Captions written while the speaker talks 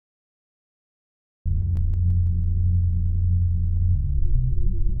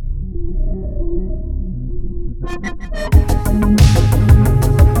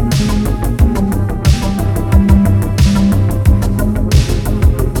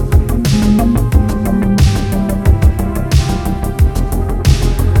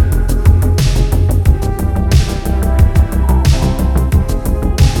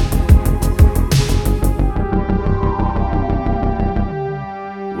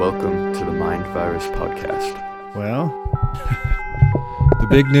welcome to the Mind Virus Podcast. Well, the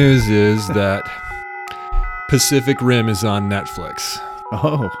big news is that Pacific Rim is on Netflix.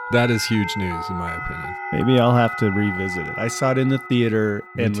 oh, That is huge news, in my opinion. maybe I'll have to revisit it. I saw it in the theater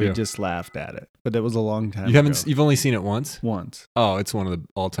Me and we too. just laughed at it, but it was a long time You haven't? ago. You've only seen it once? Once. Oh, it's one of the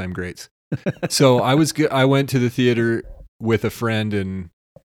all-time greats. So I went to the theater with a friend, and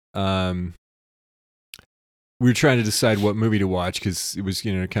we were trying to decide what movie to watch because it was,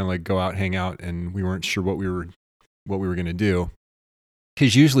 kind of like go out, hang out, and we weren't sure what we were going to do.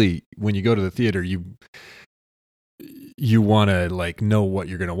 Because usually when you go to the theater, you want to like know what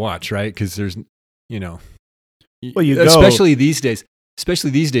you're going to watch, right? Because there's, Well, you go- especially these days,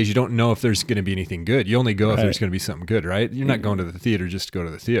 you don't know if there's going to be anything good. You only go if Right. there's going to be something good, right? You're not going to the theater just to go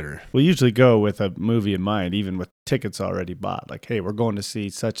to the theater. We usually go with a movie in mind, even with tickets already bought. Like, hey, we're going to see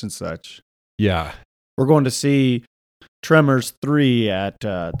such and such. Yeah. We're going to see Tremors 3 at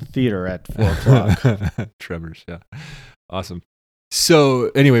the theater at 4 o'clock. Tremors, yeah. Awesome.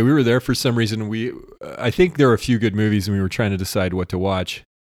 So anyway, we were there for some reason. I think there were a few good movies and we were trying to decide what to watch,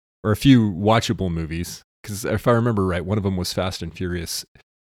 or a few watchable movies. Because if I remember right, one of them was Fast and Furious,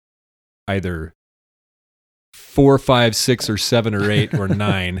 either 4, 5, 6, or 7, or 8, or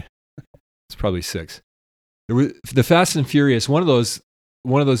 9. It's probably 6. The Fast and Furious. One of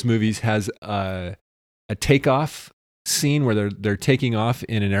those movies has a takeoff scene where they're taking off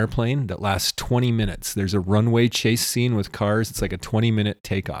in an airplane that lasts 20 minutes. There's a runway chase scene with cars. It's like a 20-minute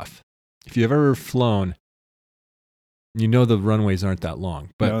takeoff. If you've ever flown, you know the runways aren't that long.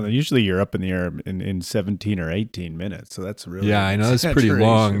 But no, usually you're up in the air in 17 or 18 minutes. So that's really yeah, I know that's pretty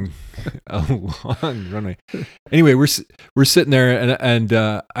exaggeration. long, a long runway. Anyway, we're sitting there, and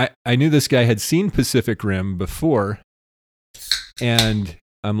I knew this guy had seen Pacific Rim before, and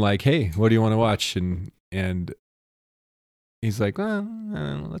I'm like, hey, what do you want to watch? And he's like, well,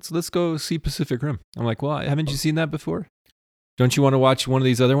 let's go see Pacific Rim. I'm like, well, haven't you seen that before? Don't you want to watch one of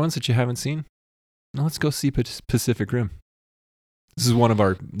these other ones that you haven't seen? No, let's go see Pacific Rim. This is one of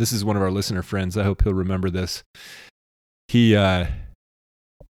our listener friends. I hope he'll remember this. He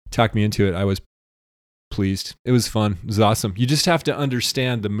talked me into it. I was pleased. It was fun. It was awesome. You just have to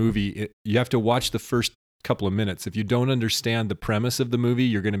understand the movie. You have to watch the first couple of minutes. If you don't understand the premise of the movie,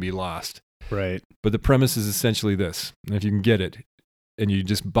 you're going to be lost. Right. But the premise is essentially this. And if you can get it and you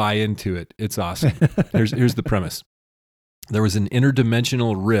just buy into it, it's awesome. Here's the premise. There was an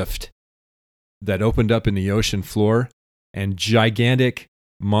interdimensional rift that opened up in the ocean floor, and gigantic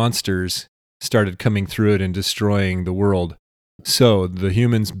monsters started coming through it and destroying the world. So the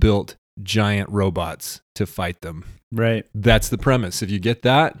humans built giant robots to fight them. Right. That's the premise. If you get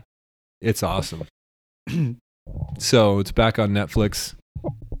that, it's awesome. So it's back on Netflix.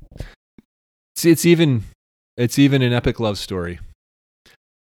 It's even an epic love story.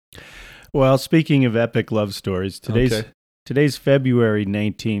 Well, speaking of epic love stories, today's February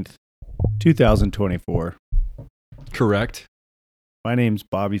 19th, 2024. Correct. My name's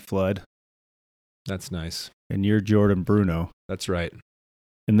Bobby Flood, That's nice. and you're Jordan Bruno. That's right.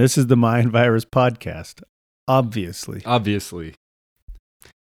 And this is the Mind Virus Podcast. Obviously. Obviously.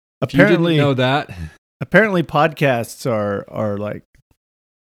 If Apparently, you didn't know that. apparently podcasts are like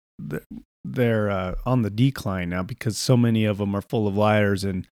they're on the decline now because so many of them are full of liars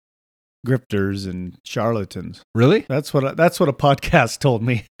and grifters and charlatans. Really? That's what a podcast told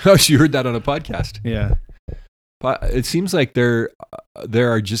me. Oh, you heard that on a podcast. Yeah. It seems like there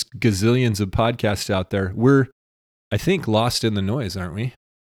are just gazillions of podcasts out there. We're, I think, lost in the noise, aren't we?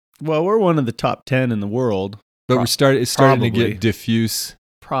 Well, we're one of the top 10 in the world. But it's starting to probably. get diffuse.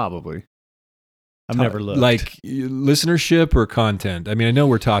 Probably. I've never looked. Like listenership or content. I mean, I know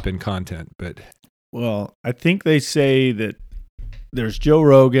we're top in content, but Well, I think they say that there's Joe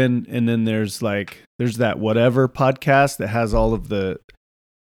Rogan, and then there's that whatever podcast that has all of the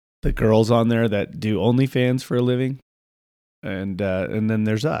girls on there that do OnlyFans for a living, and then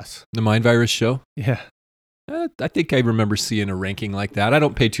there's us. the Mind Virus show. Yeah. I think I remember seeing a ranking like that. I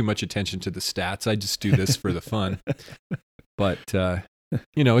don't pay too much attention to the stats. I just do this for the fun. But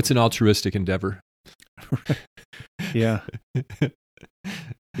it's an altruistic endeavor. Yeah.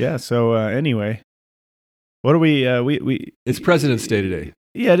 Yeah. So anyway, what do we It's President's Day today.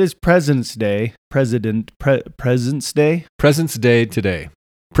 Yeah, it is President's Day. President's Day. President's Day today.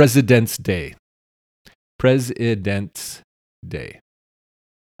 President's Day. President's Day.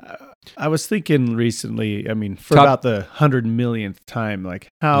 I was thinking recently, I mean, for Top- about the 100 millionth time, like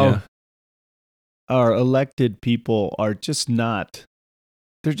how our elected people are just not,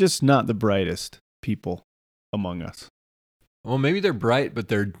 they're just not the brightest people among us. Well, maybe they're bright, but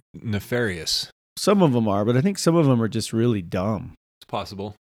they're nefarious. Some of them are, but I think some of them are just really dumb. It's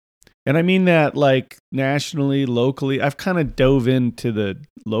possible. And I mean that like nationally, locally. I've kind of dove into the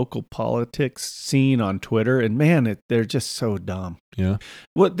local politics scene on Twitter, and man, they're just so dumb. Yeah.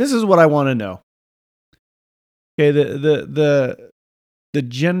 This is what I want to know. Okay, the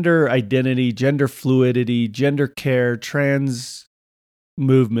gender identity, gender fluidity, gender care, trans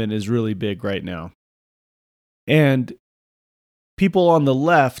movement is really big right now. And people on the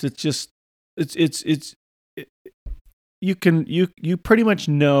left, you pretty much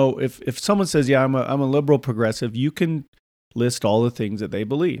know if someone says, yeah, I'm a liberal progressive, you can list all the things that they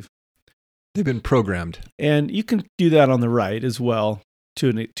believe. They've been programmed. And you can do that on the right as well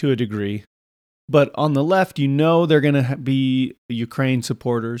to a degree. But on the left, you know they're going to be Ukraine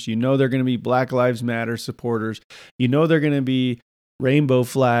supporters. You know they're going to be Black Lives Matter supporters. You know they're going to be rainbow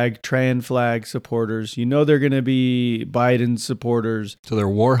flag, trans flag supporters. You know they're going to be Biden supporters. So they're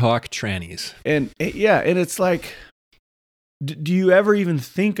Warhawk trannies. And it's like, do you ever even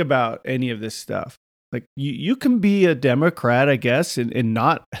think about any of this stuff? Like you can be a Democrat, I guess, and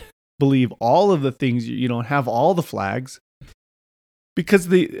not believe all of the things, you don't have all the flags.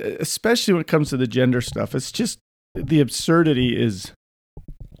 Because especially when it comes to the gender stuff, it's just the absurdity is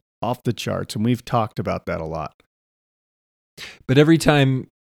off the charts, and we've talked about that a lot. But every time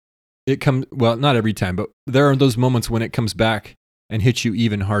it comes, well, not every time, but there are those moments when it comes back and hits you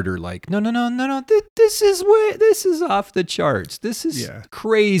even harder. Like, no, this is off the charts. This is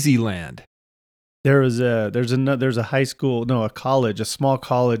crazy land. There's a high school, no, a college, a small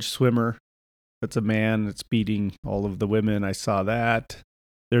college swimmer. That's a man that's beating all of the women. I saw that.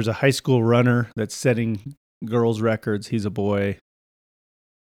 There's a high school runner that's setting girls' records. He's a boy.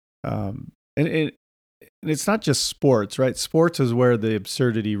 And it's not just sports, right? Sports is where the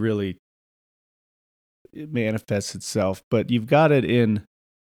absurdity really manifests itself. But you've got it in.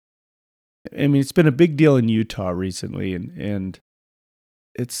 I mean, it's been a big deal in Utah recently, and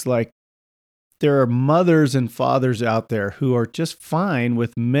it's like there are mothers and fathers out there who are just fine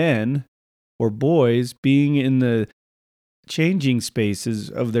with men or boys being in the changing spaces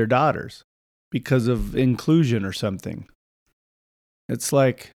of their daughters because of inclusion or something. It's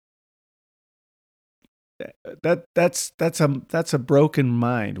like that's a broken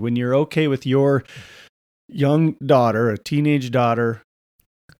mind. When you're okay with your young daughter, a teenage daughter,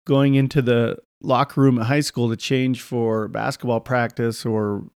 going into the locker room at high school to change for basketball practice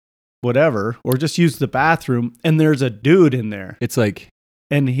or whatever, or just use the bathroom, and there's a dude in there. It's like,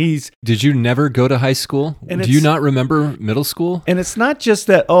 and did you never go to high school? Do you not remember middle school? And it's not just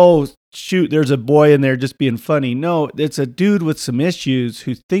that, oh, shoot, there's a boy in there just being funny. No, it's a dude with some issues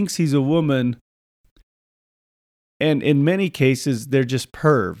who thinks he's a woman. And in many cases, they're just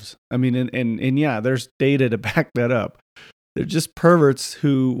pervs. I mean, and yeah, there's data to back that up. They're just perverts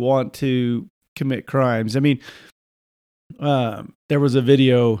who want to commit crimes. I mean, there was a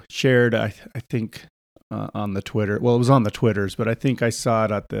video shared, I think, on the Twitter. Well, it was on the Twitters, but I think I saw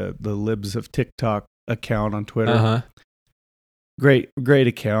it at the Libs of TikTok account on Twitter. Uh-huh. Great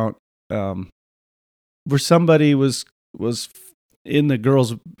account. Where somebody was in the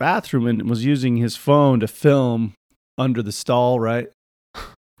girl's bathroom and was using his phone to film under the stall, right?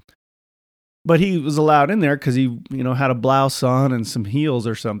 But he was allowed in there because he, had a blouse on and some heels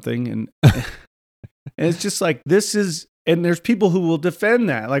or something, and and it's just like, this is. And there's people who will defend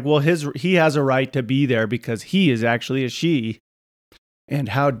that. Like, well, he has a right to be there because he is actually a she. And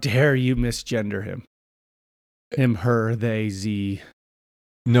how dare you misgender him? Him, her, they, ze.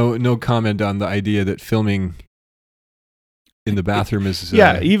 No comment on the idea that filming in the bathroom is...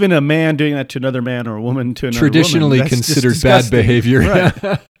 even a man doing that to another man or a woman to another traditionally woman. Traditionally considered bad behavior.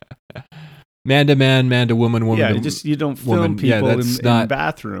 Right. Man to man, man to woman, woman to woman. You don't film people in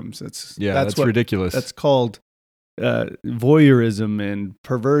bathrooms. That's ridiculous. That's called... voyeurism and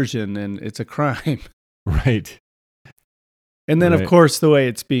perversion, and it's a crime. Right. And then, of course, the way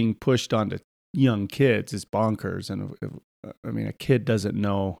it's being pushed onto young kids is bonkers. And I mean, a kid doesn't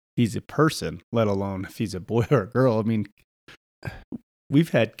know he's a person, let alone if he's a boy or a girl. I mean, we've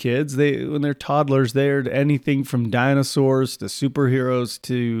had kids, when they're toddlers, they're anything from dinosaurs to superheroes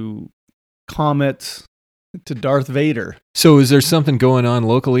to comets to Darth Vader. So is there something going on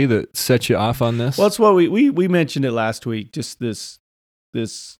locally that sets you off on this? Well, it's what we mentioned it last week, just this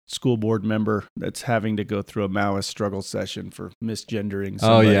school board member that's having to go through a Maoist struggle session for misgendering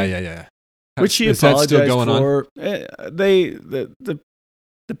somebody. Oh, yeah. Which he apologized that still going for.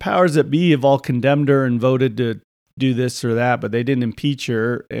 The powers that be have all condemned her and voted to do this or that, but they didn't impeach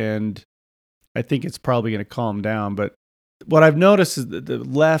her, and I think it's probably going to calm down. But what I've noticed is that the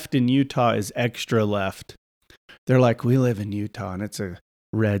left in Utah is extra left. They're like, we live in Utah and it's a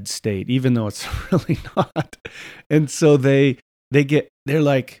red state, even though it's really not. And so they're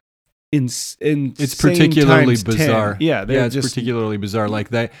like, It's particularly bizarre. Yeah, it's particularly bizarre. Like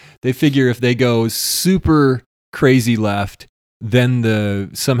they figure if they go super crazy left,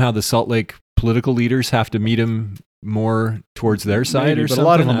 then somehow the Salt Lake political leaders have to meet him more towards their side, maybe, or but something. a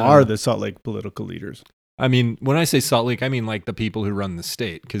lot of them are the Salt Lake political leaders. I mean, when I say Salt Lake, I mean like the people who run the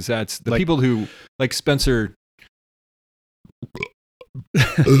state, because that's the Like- people who, like Spencer.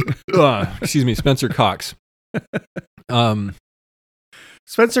 Excuse me, Spencer Cox.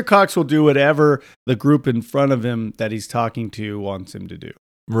 Spencer Cox will do whatever the group in front of him that he's talking to wants him to do.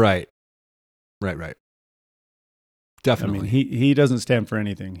 Right. I Definitely. mean, he doesn't stand for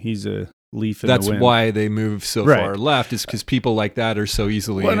anything. He's a leaf in That's the wind. why they move so Right. far left, is because people like that are so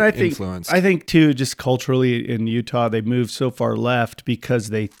easily Well, and influenced. I think too, just culturally in Utah, they moved so far left because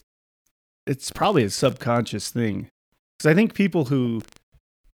it's probably a subconscious thing. Because I think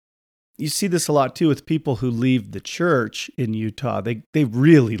you see this a lot too with people who leave the church in Utah. They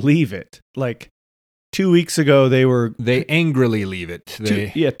really leave it. Like 2 weeks ago, they angrily leave it.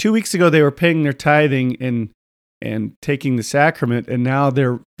 2 weeks ago they were paying their tithing and taking the sacrament, and now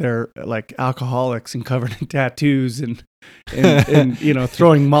they're like alcoholics and covered in tattoos and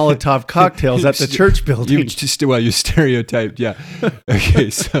throwing Molotov cocktails at the church building. You stereotyped, yeah. Okay,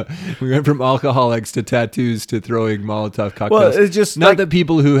 so we went from alcoholics to tattoos to throwing Molotov cocktails. Well, it's just not like, that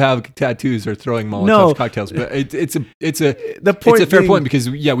people who have tattoos are throwing Molotov cocktails, but it's a fair point, because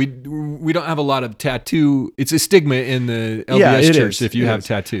we don't have a lot of tattoo. It's a stigma in the LDS church if you have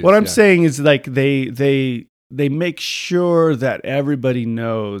tattoos. What I'm saying is, like, they make sure that everybody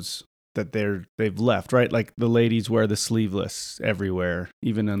knows that they've left, right? Like the ladies wear the sleeveless everywhere,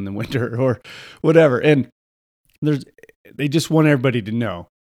 even in the winter or whatever. And they just want everybody to know.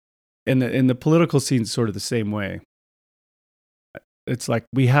 And the political scene's sort of the same way. It's like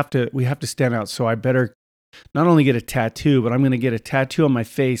we have to stand out. So I better not only get a tattoo, but I'm going to get a tattoo on my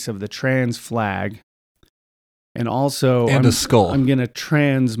face of the trans flag. And also, a skull. I'm going to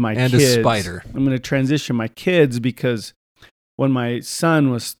trans my and kids. a spider. I'm going to transition my kids, because when my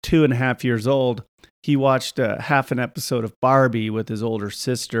son was 2.5 years old, he watched half an episode of Barbie with his older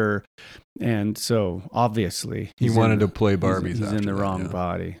sister. And so obviously he wanted to play Barbies. He's in the wrong yeah.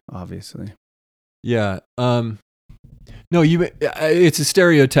 body, obviously. Yeah. No, it's a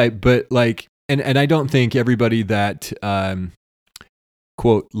stereotype, but like, and I don't think everybody that,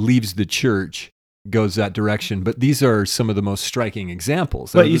 quote, leaves the church goes that direction, but these are some of the most striking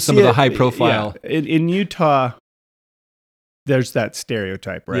examples. But you some see of the high profile. Yeah. In Utah, there's that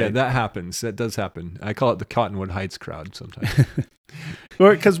stereotype, right? Yeah, that happens. That does happen. I call it the Cottonwood Heights crowd sometimes.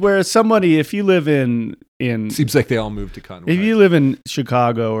 Because whereas somebody, if you live in seems like they all moved to Cottonwood. If you live in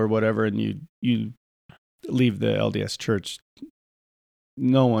Chicago or whatever, and you leave the LDS church,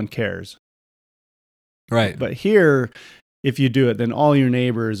 no one cares. Right. But here, if you do it, then all your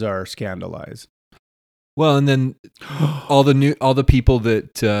neighbors are scandalized. Well, and then all the people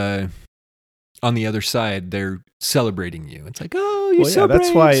that on the other side, they're celebrating you. It's like, oh, you're so brave,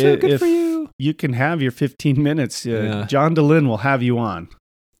 that's why so good if for you. You can have your 15 minutes. Yeah. John DeLynn will have you on.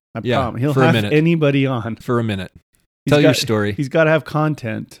 I promise. He'll for a have minute. anybody on. For a minute. Tell your story. He's got to have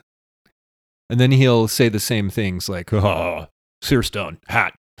content. And then he'll say the same things like, oh, Searstone,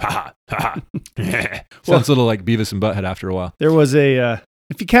 hat, ha ha, ha. Sounds a little like Beavis and Butthead after a while. There was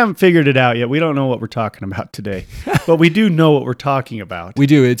if you haven't figured it out yet, we don't know what we're talking about today, but we do know what we're talking about. We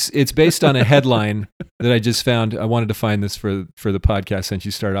do. It's based on a headline that I just found. I wanted to find this for the podcast since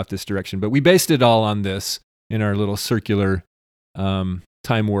you started off this direction, but we based it all on this in our little circular,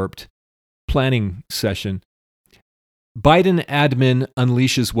 time warped planning session. Biden admin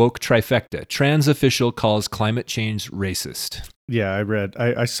unleashes woke trifecta. Trans official calls climate change racist. Yeah, I read.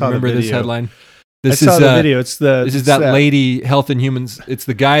 I saw. Remember the video. this headline? I saw the video. This is that lady, Health and Humans. It's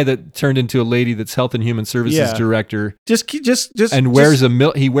the guy that turned into a lady that's Health and Human Services director. And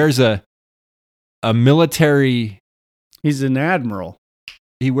he wears a military. He's an admiral.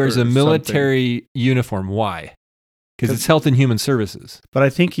 He wears a military uniform. Why? Because it's Health and Human Services. But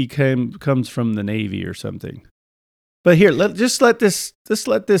I think he comes from the Navy or something. But here, let this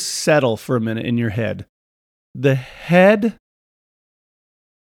settle for a minute in your head. The head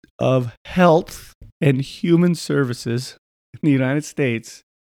of Health and Human Services in the United States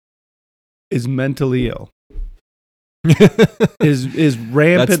is mentally ill. is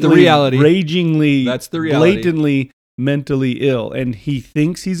rampantly, That's the reality. Ragingly, That's the reality. Blatantly mentally ill, and he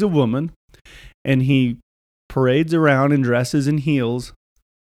thinks he's a woman, and he parades around and dresses in heels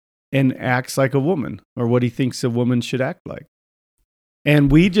and acts like a woman, or what he thinks a woman should act like.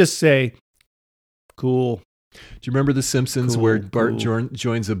 And we just say, cool. Do you remember The Simpsons where Bart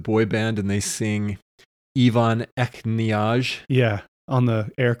joins a boy band and they sing Yvonne Ekniage? Yeah. on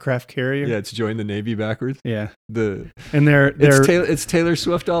the aircraft carrier. Yeah, it's join the Navy backwards. Yeah. And they're it's Taylor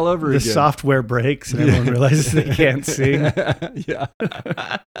Swift all over the again. software breaks and everyone realizes they can't sing. Yeah.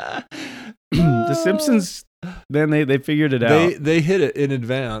 The Simpsons, then they figured it out. They hit it in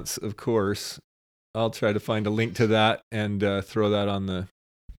advance, of course. I'll try to find a link to that and throw that on the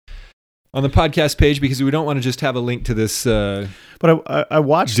podcast page, because we don't want to just have a link to this But I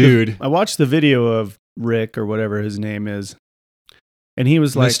watched dude. I watched the video of Rick, or whatever his name is, and he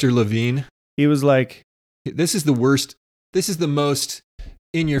was like, Mr. Levine. he was like, This is the worst. This is the most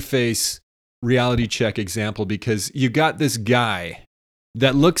in-your-face reality check example, because you got this guy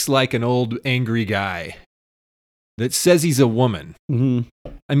that looks like an old angry guy that says he's a woman. mhm.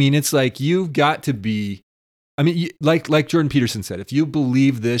 I mean, it's like you've got to be. I mean, like Jordan Peterson said, if you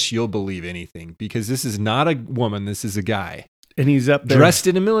believe this, you'll believe anything, because this is not a woman. This is a guy And he's up there dressed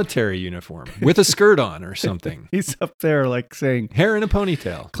in a military uniform with a skirt on or something, He's up there like saying, hair in a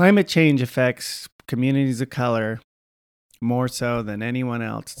ponytail. climate change affects communities of color more so than anyone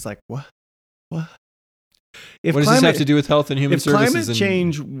else. It's like, what? If What does this have to do with health and human if services? climate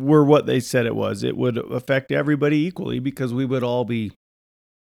change were what they said it was, it would affect everybody equally, because we would all be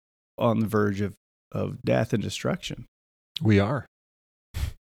on the verge of death and destruction. We are.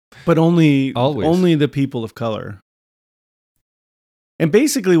 But only Always. the people of color. And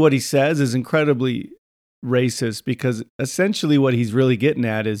basically what he says is incredibly racist, because essentially what he's really getting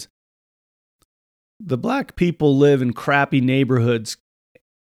at is the black people live in crappy neighborhoods,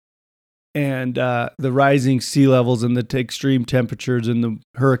 and the rising sea levels and the extreme temperatures and the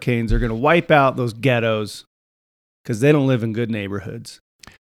hurricanes are going to wipe out those ghettos because they don't live in good neighborhoods.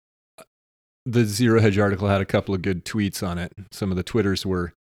 The Zero Hedge article had a couple of good tweets on it. Some of the Twitters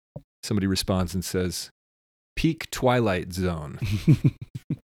were, somebody responds and says, peak twilight zone.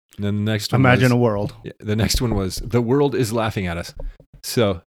 And then the next one Imagine was, a world. the next one was, the world is laughing at us.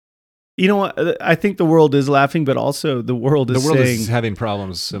 So You know what? I think the world is laughing, but also the world is saying, is having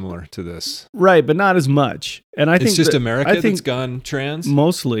problems similar to this. right, but not as much. And I think It's just that- America I think that's gone trans.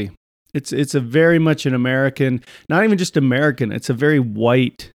 mostly it's a very much an American, not even just American. It's a very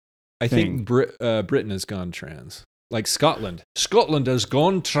white. I think Britain has gone trans. Like Scotland. Scotland has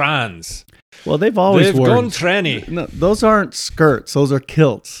gone trans. Well, they've always They've worn. gone tranny. No, those aren't skirts. Those are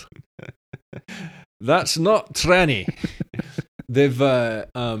kilts. That's not tranny. They've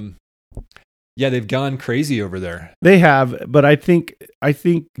they've gone crazy over there. They have, but I think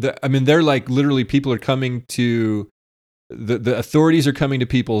They're like, literally, people are coming to the authorities are coming to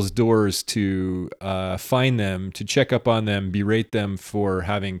people's doors to find them, to check up on them, berate them for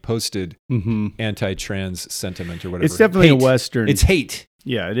having posted anti-trans sentiment or whatever. it's definitely Hate. a Western. It's hate.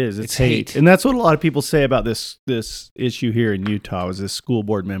 Yeah, it is. It's It's hate. hate. And that's what a lot of people say about this issue here in Utah. Was this school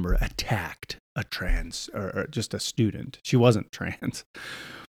board member attacked a trans or just a student? She wasn't trans.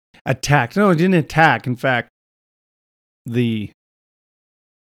 Attacked? No, it didn't attack. In fact,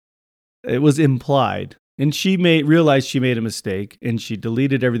 it was implied, and she realized she made a mistake, and she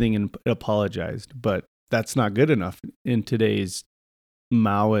deleted everything and apologized. But that's not good enough in today's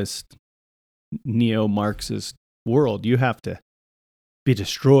Maoist, neo-Marxist world. You have to be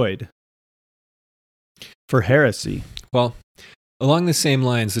destroyed for heresy. Well, along the same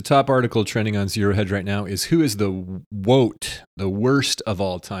lines, the top article trending on Zero Hedge right now is who is the worst of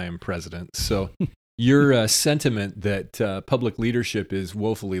all time president. So your sentiment that public leadership is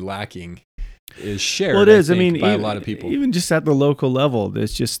woefully lacking is shared. Well, it is. I I mean, think, by a lot of people. even just at the local level,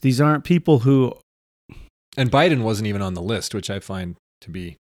 it's just these aren't people who. And Biden wasn't even on the list, which I find to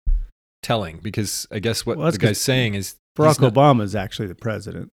be telling, because I guess what Well, the guy's saying is Barack he's not- Obama is actually the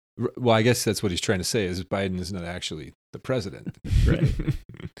president. Well, I guess that's what he's trying to say, is Biden is not actually the president. Right.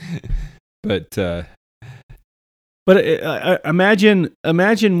 But Imagine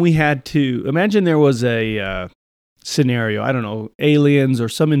there was a scenario. I don't know, aliens or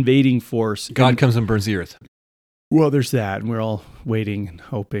some invading force. God comes and burns the earth. Well, there's that, and we're all waiting and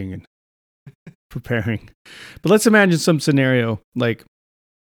hoping and preparing. But let's imagine some scenario like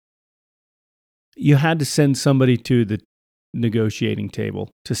you had to send somebody to the negotiating table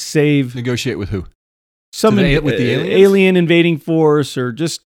to save Negotiate with who? some with the aliens? alien invading force, or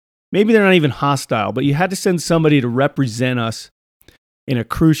just maybe they're not even hostile, but you had to send somebody to represent us in a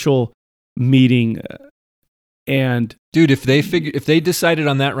crucial meeting. And Dude, if they decided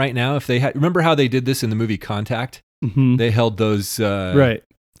on that right now, if they had, remember how they did this in the movie Contact? mhm, They held those right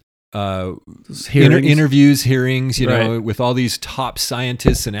those hearings. interviews, hearings, you know, Right. with all these top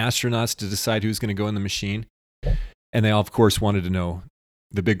scientists and astronauts to decide who's going to go in the machine. And they all, of course, wanted to know.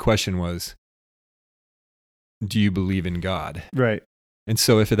 The big question was, do you believe in God? Right. And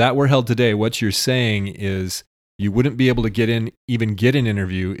so if that were held today, what you're saying is You wouldn't be able to even get an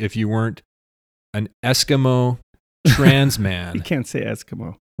interview if you weren't an Eskimo trans man. You can't say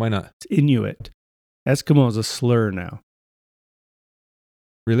Eskimo. Why not? It's Inuit. Eskimo is a slur now.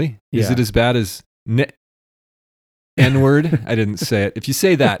 Really? Yeah. Is it as bad as N-word? I didn't say it. If you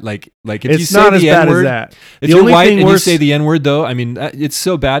say that, like if you It's say not as the bad as N-word, that. if The you're only white thing and you worse- say the N-word, though, I mean, it's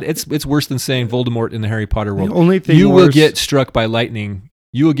so bad. It's worse than saying Voldemort in the Harry Potter world. The only thing You will worse- get struck by lightning.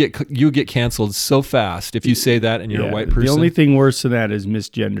 You will get canceled so fast if you say that and you're a white person. The only thing worse than that is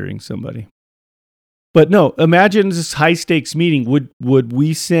misgendering somebody. But no, imagine this high stakes meeting. Would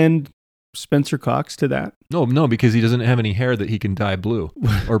we send Spencer Cox to that? No, because he doesn't have any hair that he can dye blue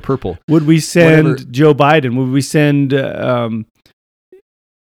or purple. Would we send Whatever. Joe Biden? Would we send? Oh,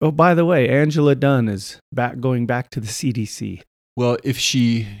 by the way, Angela Dunn is going back to the CDC. Well, if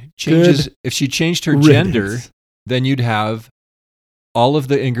she changed her gender, Riddance. then you'd have all of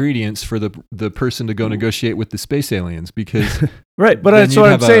the ingredients for the person to go negotiate with the space aliens, because Right, but then that's you'd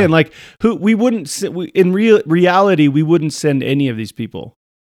what I'm have saying. Like, we wouldn't in reality, we wouldn't send any of these people.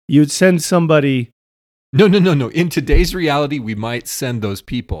 You'd send somebody. no. In today's reality, we might send those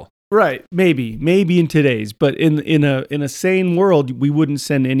people. Right, maybe in today's, but in a sane world, we wouldn't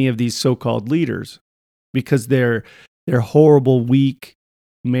send any of these so-called leaders because they're horrible, weak,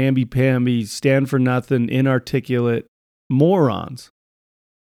 mamby-pamby, stand for nothing, inarticulate morons.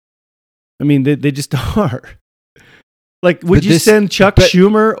 I mean, they just are. Like, would But you send Chuck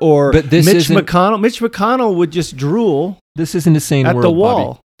Schumer or but this Mitch isn't- McConnell? Mitch McConnell would just drool This isn't a sane at world, the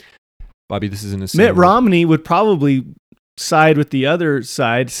wall. Bobby, this isn't a sane Mitt world. Romney would probably side with the other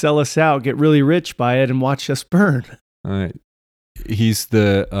side, sell us out, get really rich by it, and watch us burn. All right. He's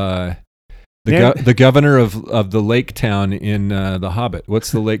the Man- the governor of the lake town in The Hobbit.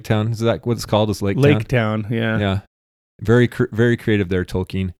 What's the lake town? Is that what it's called? Is Lake Town? Lake Town, yeah. Yeah. Very very creative there,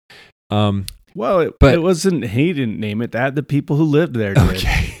 Tolkien. Well, But- it wasn't, he didn't name it that. The people who lived there did.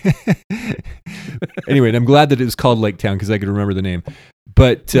 Okay. Anyway, and I'm glad that it was called Lake Town because I could remember the name.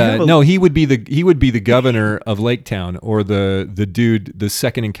 But We have a- no, he would be the governor of Lake Town, or the dude, the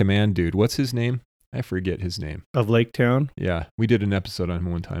second in command dude. What's his name? I forget his name. Of Lake Town? Yeah, we did an episode on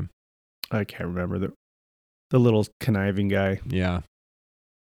him one time. I can't remember. The little conniving guy. Yeah,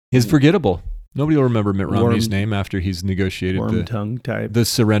 he's forgettable. Nobody will remember Mitt Romney's Worm- name after he's negotiated Worm tongue type. the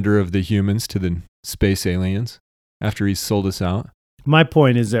surrender of the humans to the space aliens. After he's sold us out. My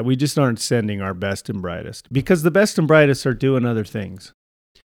point is that we just aren't sending our best and brightest because the best and brightest are doing other things.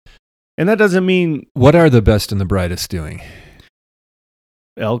 And that doesn't mean What are the best and the brightest doing?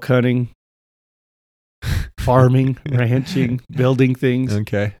 elk hunting, farming, ranching, building things.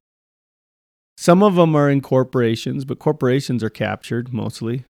 Okay. Some of them are in corporations, but corporations are captured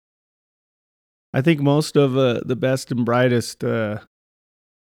mostly. I think most of the best and brightest are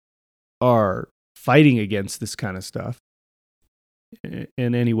fighting against this kind of stuff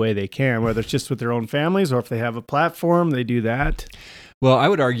in any way they can, whether it's just with their own families or if they have a platform, they do that. Well, I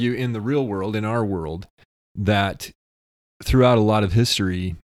would argue in the real world, in our world, that throughout a lot of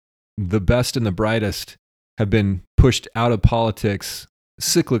history, the best and the brightest have been pushed out of politics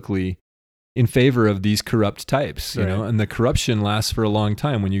cyclically in favor of these corrupt types, you know, Right. and the corruption lasts for a long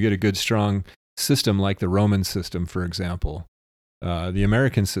time. When you get a good, strong system like the Roman system, for example, the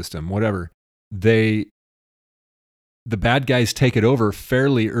American system, whatever, the bad guys take it over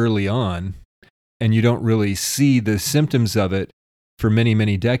fairly early on, and you don't really see the symptoms of it for many,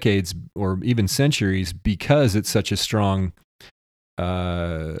 many decades or even centuries because it's such a strong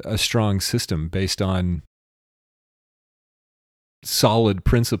system based on solid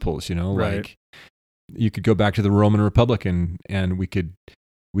principles, you know, Right. like you could go back to the Roman Republic and we could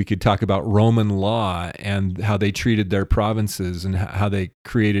talk about Roman law and how they treated their provinces and how they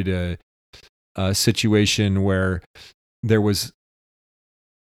created a situation where there was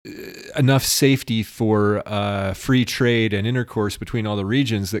enough safety for free trade and intercourse between all the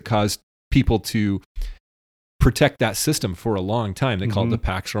regions that caused people to protect that system for a long time. They call it the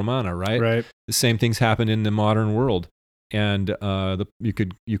Pax Romana, right? Right. The same things happen in the modern world, and you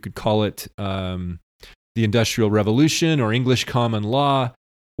could call it the Industrial Revolution or English common law,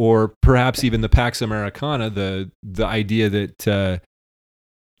 or perhaps even the Pax Americana, the idea that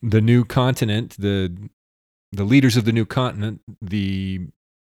the new continent, the leaders of the new continent,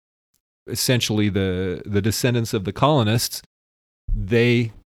 essentially the descendants of the colonists,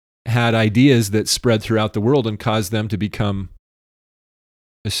 they had ideas that spread throughout the world and caused them to become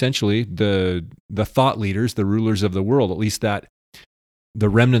essentially the thought leaders, the rulers of the world. At least that the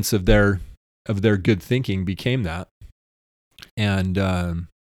remnants of their good thinking became that. And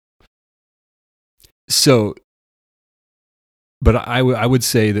so, but I would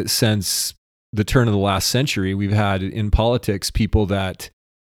say that since the turn of the last century, we've had in politics people that,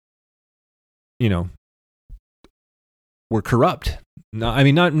 were corrupt. No, I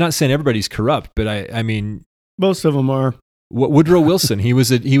mean, not saying everybody's corrupt, but I mean, most of them are. Woodrow Wilson, he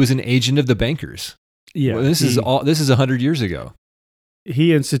was an agent of the bankers. Yeah, well, this is 100 years ago.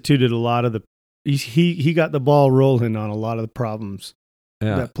 He instituted a lot of the. He got the ball rolling on a lot of the problems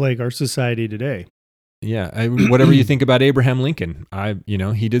that plague our society today. Yeah, whatever you think about Abraham Lincoln,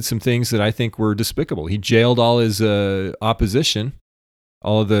 he did some things that I think were despicable. He jailed all his opposition,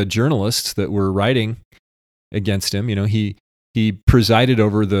 all of the journalists that were writing against him. He presided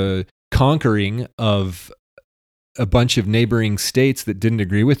over the conquering of a bunch of neighboring states that didn't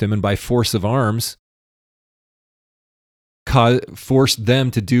agree with him, and by force of arms, forced them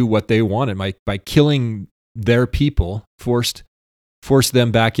to do what they wanted. By killing their people, forced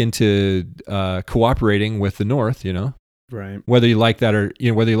them back into cooperating with the North. Right. Whether you like that or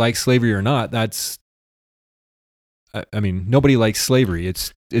whether you like slavery or not, that's. I mean, nobody likes slavery.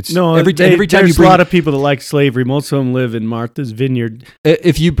 It's no. Every time there's a lot of people that like slavery. Most of them live in Martha's Vineyard.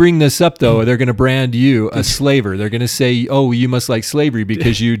 If you bring this up, though, they're going to brand you a slaver. They're going to say, "Oh, you must like slavery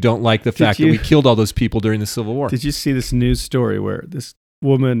because you don't like the fact that we killed all those people during the Civil War." Did you see this news story where this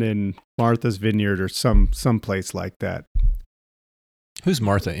woman in Martha's Vineyard or some place like that? Who's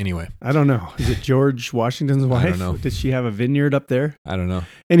Martha anyway? I don't know. Is it George Washington's wife? I don't know. Did she have a vineyard up there? I don't know.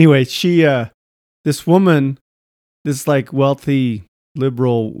 Anyway, she, this woman, this like wealthy,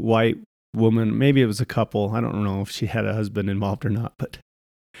 liberal white woman, maybe it was a couple. I don't know if she had a husband involved or not, but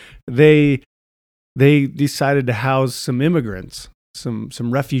they decided to house some immigrants, some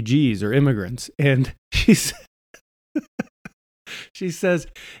refugees or immigrants. And she says,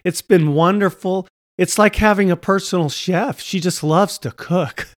 it's been wonderful. It's like having a personal chef. She just loves to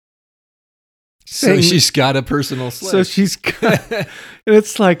cook. So she's got a personal slave. So she's got, and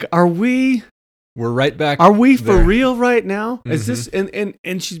it's like, we're right back. Are we for there. real right now? Mm-hmm. Is this,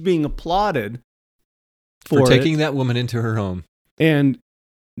 and she's being applauded for taking that woman into her home. And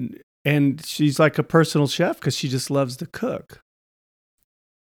she's like a personal chef because she just loves to cook.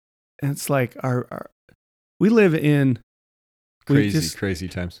 And it's like, we live in crazy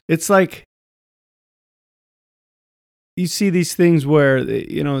times. It's like, you see these things where,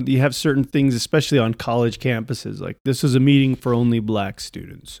 you have certain things, especially on college campuses, like this is a meeting for only black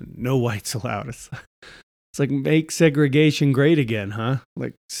students and no whites allowed. It's like, make segregation great again, huh?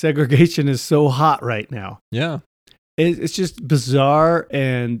 Like segregation is so hot right now. Yeah. It's just bizarre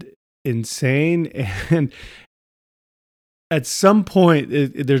and insane. And at some point,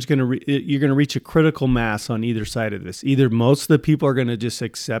 you're going to reach a critical mass on either side of this. Either most of the people are going to just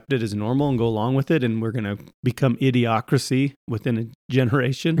accept it as normal and go along with it, and we're going to become idiocracy within a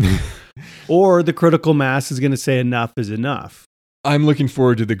generation, or the critical mass is going to say enough is enough. I'm looking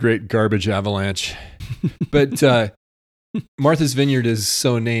forward to the great garbage avalanche. But Martha's Vineyard is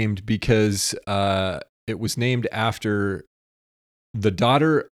so named because it was named after the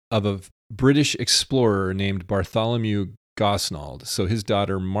daughter of a British explorer named Bartholomew Gosnold. So his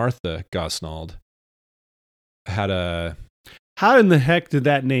daughter, Martha Gosnold, had a... How in the heck did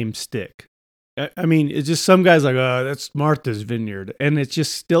that name stick? I mean, it's just some guy's like, oh, that's Martha's Vineyard. And it's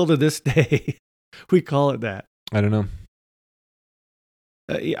just still to this day, we call it that. I don't know.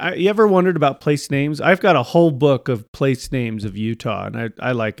 You ever wondered about place names? I've got a whole book of place names of Utah, and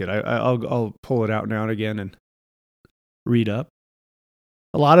I like it. I'll pull it out now and again and read up.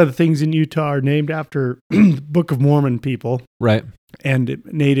 A lot of the things in Utah are named after Book of Mormon people. Right. And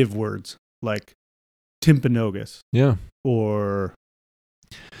native words like Timpanogos. Yeah. Or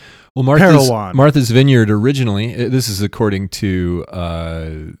Martha's Vineyard originally, this is according to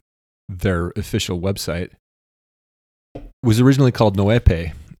their official website, was originally called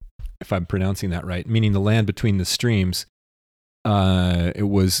Noepe, if I'm pronouncing that right, meaning the land between the streams. It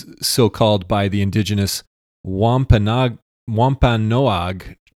was so called by the indigenous Wampanoag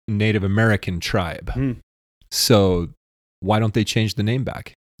Native American tribe. So why don't they change the name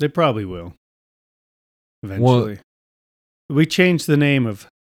back? They probably will. Eventually. We changed the name of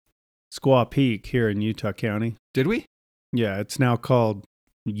Squaw Peak here in Utah County. Did we? Yeah, it's now called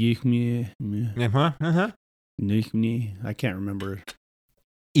Yichmeh. I can't remember.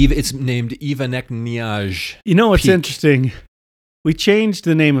 It's named Ivanekniaj. You know what's Peak. interesting? We changed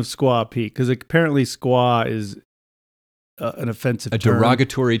the name of Squaw Peak because apparently squaw is an offensive term. A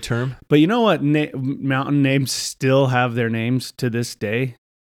derogatory term. But you know what mountain names still have their names to this day?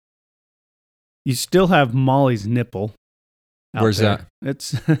 You still have Molly's Nipple. Where's there.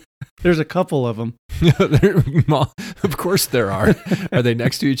 It's there's a couple of them. Of course there are. Are they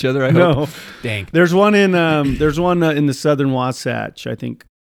next to each other? I no. hope. Dang. There's one in the southern Wasatch, I think,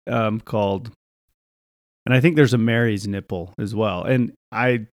 called And I think there's a Mary's nipple as well. And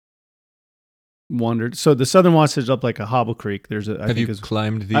I wondered, so the Southern Wasatch up like a Hobble Creek. There's a. Have you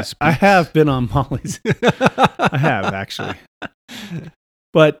climbed these? I have been on Molly's. I have actually,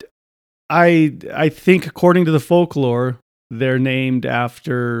 but I think according to the folklore, they're named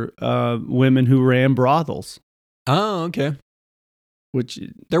after women who ran brothels. Oh, okay. Which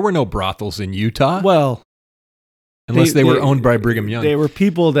there were no brothels in Utah. Well, unless they were owned by Brigham Young. They were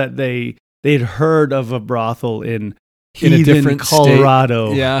people that they'd heard of a brothel in a different Colorado.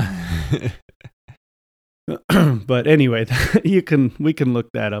 State. Yeah. But anyway, we can look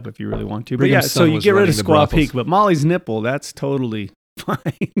that up if you really want to. But Brigham's so you get rid of Squaw brothels. Peak, but Molly's nipple, that's totally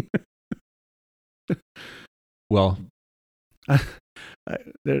fine. Well,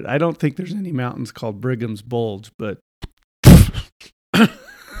 I don't think there's any mountains called Brigham's Bulge, but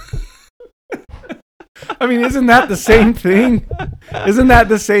I mean, isn't that the same thing? Isn't that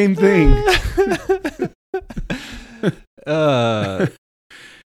the same thing?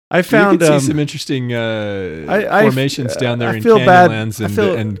 I found you can see some interesting formations down there in Canyonlands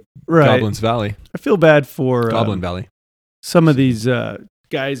and Goblin's Valley. I feel bad for Goblin Valley. Some of these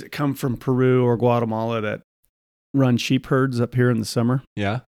guys that come from Peru or Guatemala that run sheep herds up here in the summer.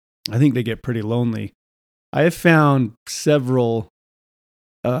 Yeah. I think they get pretty lonely. I have found several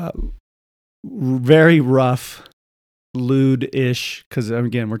very rough, lewd-ish, because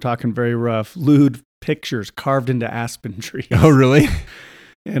again, we're talking very rough, lewd pictures carved into aspen trees. Oh, really?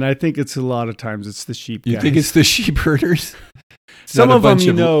 And I think it's a lot of times it's the sheep guys. You think it's the sheep herders? Some of them,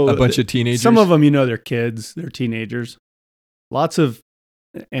 a bunch of teenagers. Some of them, they're kids, they're teenagers. Lots of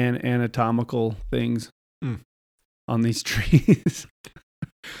anatomical things on these trees.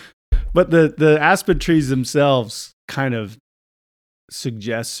 But the aspen trees themselves kind of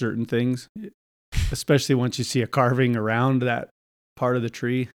suggest certain things, especially once you see a carving around that part of the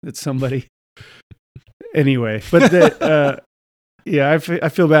tree that somebody. Anyway, but yeah, I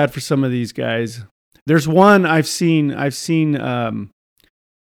feel bad for some of these guys. There's one I've seen the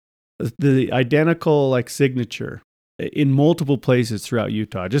identical like signature in multiple places throughout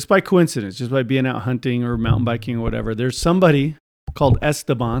Utah, just by coincidence, just by being out hunting or mountain biking or whatever. There's somebody called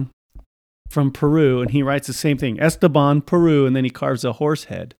Esteban from Peru, and he writes the same thing, Esteban, Peru, and then he carves a horse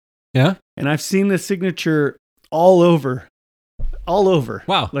head. Yeah. And I've seen the signature all over.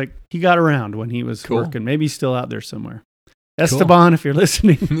 Wow. Like he got around when he was Cool. working. Maybe he's still out there somewhere. Esteban, if you're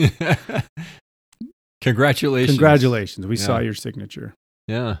listening. Congratulations. We saw your signature.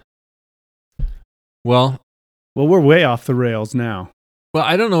 Yeah. Well, we're way off the rails now. Well,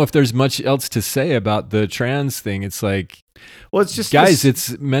 I don't know if there's much else to say about the trans thing. It's like, well, it's just guys,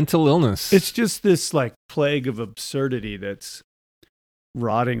 it's mental illness. It's just this like plague of absurdity that's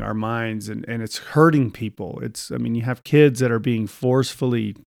rotting our minds and it's hurting people. You have kids that are being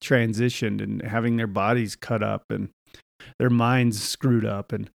forcefully transitioned and having their bodies cut up and their minds screwed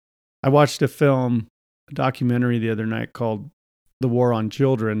up. And I watched a documentary the other night called The War on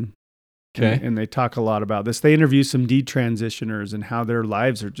Children. Okay. And they talk a lot about this. They interview some detransitioners and how their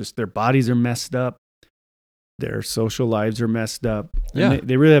lives are their bodies are messed up. Their social lives are messed up. Yeah.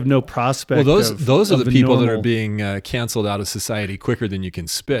 They really have no prospect. Well, those are the people that are normal. being canceled out of society quicker than you can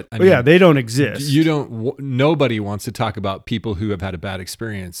spit. I mean, yeah, they don't exist. Nobody wants to talk about people who have had a bad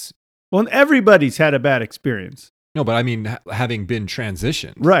experience. Well, and everybody's had a bad experience. No, but I mean, having been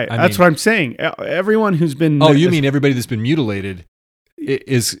transitioned. Right. That's what I'm saying. Everyone who's been... Oh, you mean everybody that's been mutilated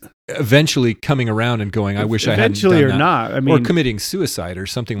is eventually coming around and going, I wish I hadn't done that. Eventually or not. Or committing suicide or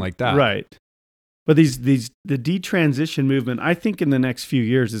something like that. Right. But the detransition movement, I think in the next few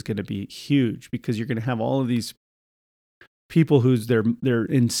years is going to be huge because you're going to have all of these people whose their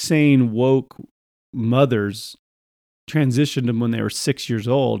insane woke mothers transitioned them when they were 6 years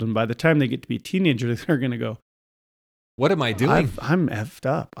old. And by the time they get to be teenagers, they're going to go, what am I doing? I'm effed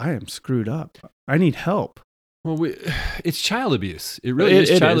up. I am screwed up. I need help. Well, it's child abuse. It really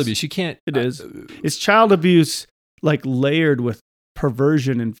is child abuse. You can't. It is. It's child abuse, like layered with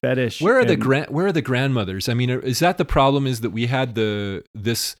perversion and fetish. Where are the grandmothers? I mean, is that the problem? Is that we had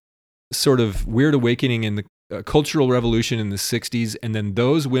this sort of weird awakening in the Cultural Revolution in the 60s, and then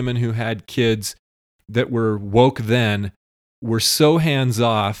those women who had kids that were woke then were so hands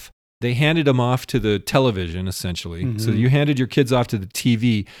off. They handed them off to the television, essentially. Mm-hmm. So you handed your kids off to the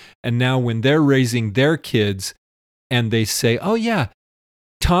TV. And now when they're raising their kids and they say, oh, yeah,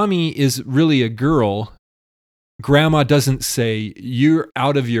 Tommy is really a girl, grandma doesn't say, you're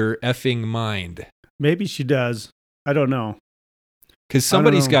out of your effing mind. Maybe she does. I don't know. Because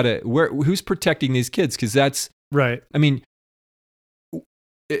somebody's got to, who's protecting these kids? Because that's, right. I mean,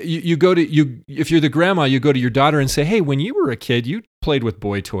 you go to if you're the grandma, you go to your daughter and say, hey, when you were a kid, you played with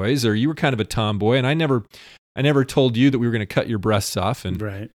boy toys, or you were kind of a tomboy, and I never told you that we were going to cut your breasts off and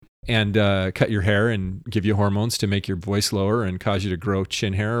cut your hair and give you hormones to make your voice lower and cause you to grow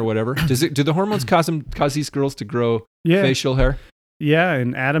chin hair or whatever. Do the hormones cause these girls to grow facial hair? Yeah,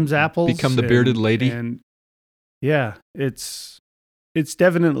 and Adam's apples become the bearded lady. And yeah, it's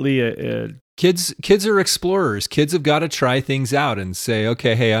definitely a kids are explorers. Kids have got to try things out and say,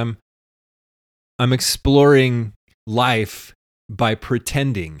 okay, hey, I'm exploring life by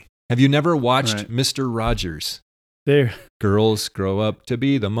pretending. Have you never watched Mr. Rogers? There, girls grow up to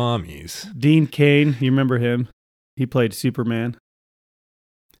be the mommies. Dean Cain, you remember him? He played Superman.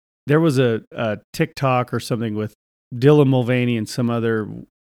 There was a TikTok or something with Dylan Mulvaney and some other.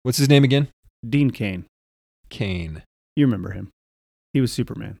 What's his name again? Dean Cain. Cain. You remember him? He was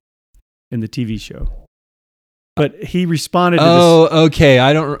Superman in the TV show. But he responded to this. Oh, okay.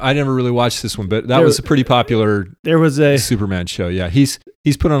 I never really watched this one, but that was a pretty popular Superman show. Yeah, he's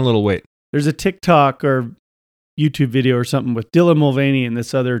put on a little weight. There's a TikTok or YouTube video or something with Dylan Mulvaney and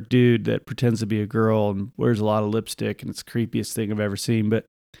this other dude that pretends to be a girl and wears a lot of lipstick, and it's the creepiest thing I've ever seen. But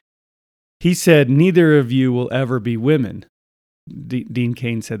he said, neither of you will ever be women. Dean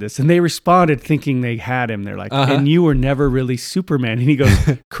Cain said this, and they responded thinking they had him. They're like, and you were never really Superman. And he goes,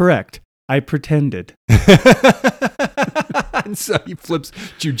 correct. I pretended. And so he flips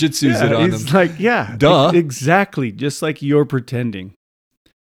jujitsus it on him. He's like, yeah, duh. Exactly. Just like you're pretending.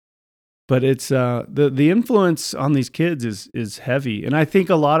 But it's the influence on these kids is heavy. And I think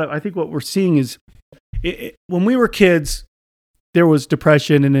what we're seeing is when we were kids, there was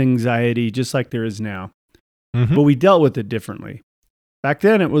depression and anxiety just like there is now. Mm-hmm. But we dealt with it differently. Back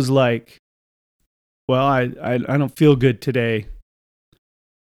then it was like, well, I don't feel good today.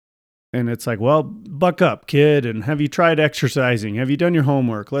 And it's like, well, buck up, kid, and have you tried exercising? Have you done your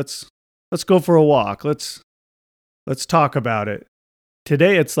homework? Let's go for a walk. Let's talk about it.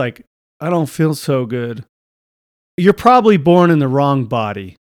 Today it's like, I don't feel so good. You're probably born in the wrong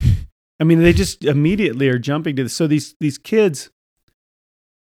body. I mean, they just immediately are jumping to this. So these kids,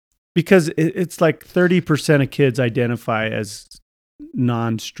 because it's like 30% of kids identify as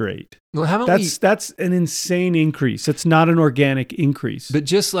non-straight. Well, that's an insane increase. It's not an organic increase. But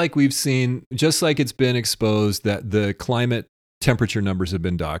just like we've seen, just like it's been exposed that the climate temperature numbers have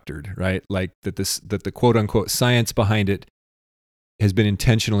been doctored, right? Like that the quote unquote science behind it has been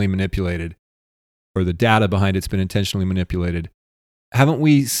intentionally manipulated, or the data behind it's been intentionally manipulated. Haven't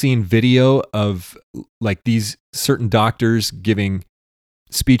we seen video of like these certain doctors giving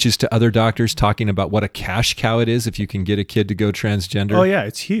speeches to other doctors talking about what a cash cow it is if you can get a kid to go transgender? Oh yeah,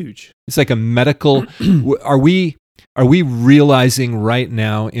 it's huge. It's like a medical. Are we realizing right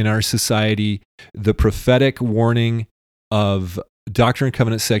now in our society the prophetic warning of Doctrine and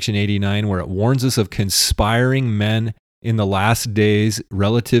Covenants section 89, where it warns us of conspiring men in the last days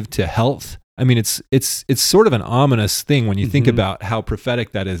relative to health? I mean, it's sort of an ominous thing when you think about how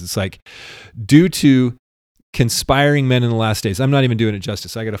prophetic that is. It's like, due to conspiring men in the last days. I'm not even doing it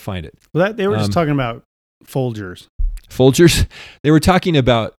justice. I got to find it. Well, they were just talking about Folgers. Folgers? They were talking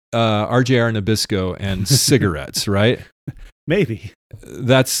about RJR Nabisco and cigarettes, right? Maybe.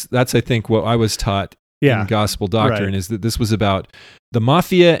 That's I think what I was taught in gospel doctrine, is that this was about the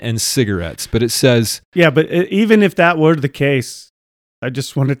mafia and cigarettes. But it says... Yeah, but even if that were the case, I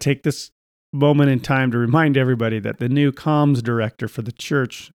just want to take this moment in time to remind everybody that the new comms director for the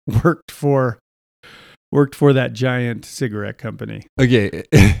church worked for that giant cigarette company. Okay.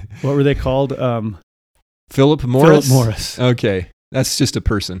 What were they called? Philip Morris? Philip Morris. Okay. That's just a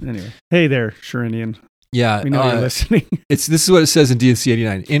person. Anyway. Hey there, Sherinian. Yeah. We know you're listening. This is what it says in D&C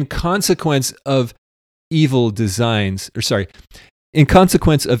 89. In consequence of evils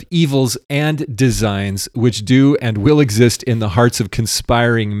and designs which do and will exist in the hearts of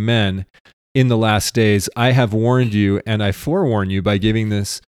conspiring men in the last days, I have warned you, and I forewarn you by giving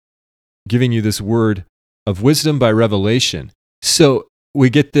you this word of wisdom by revelation. So we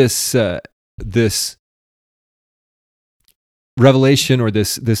get this revelation, or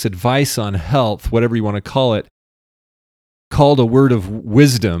this advice on health, whatever you want to call it, called a word of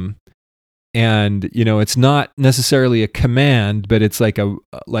wisdom. And it's not necessarily a command, but it's like a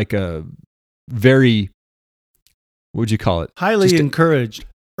very, what would you call it? Highly encouraged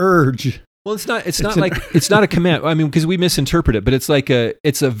urge. Well, it's not a command. I mean, because we misinterpret it, but it's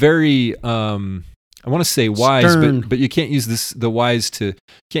a very, I want to say wise, but you can't use the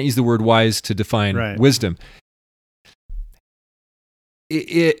word wise to define wisdom.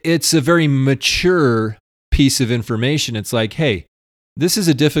 It's a very mature piece of information. It's like, hey, this is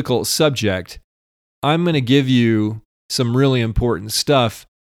a difficult subject. I'm going to give you some really important stuff,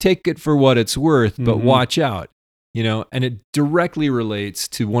 take it for what it's worth, but Mhm. watch out, and it directly relates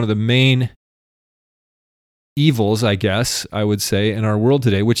to one of the main evils, I guess I would say, in our world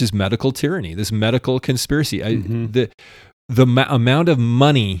today, which is medical tyranny, this medical conspiracy. Mhm. The amount of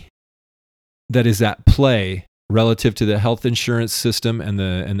money that is at play relative to the health insurance system and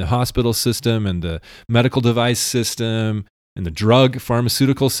the hospital system and the medical device system and the drug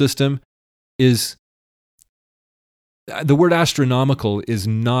pharmaceutical system is, the word astronomical is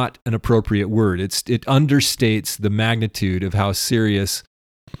not an appropriate word. It understates the magnitude of how serious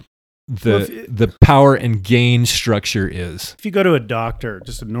the power and gain structure is. If you go to a doctor,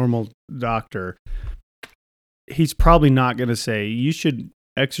 just a normal doctor, he's probably not going to say you should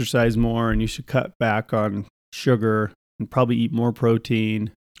exercise more and you should cut back on sugar and probably eat more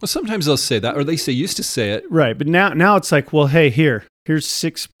protein. Well, sometimes they'll say that, or they used to say it. Right, but now it's like, well, hey, here's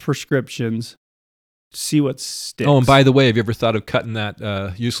 6 prescriptions. See what sticks. Oh, and by the way, have you ever thought of cutting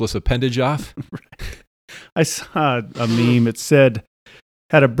that useless appendage off? I saw a meme. It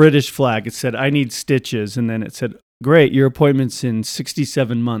had a British flag. It said, "I need stitches," and then it said, "Great, your appointment's in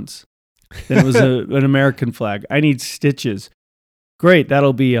 67 months." Then it was an American flag. "I need stitches." "Great,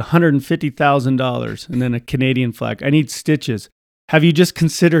 that'll be $150,000." And then a Canadian flag. "I need stitches. Have you just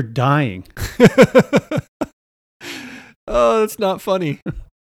considered dying?" Oh, that's not funny.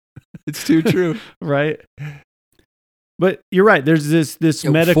 It's too true. Right? But you're right. There's this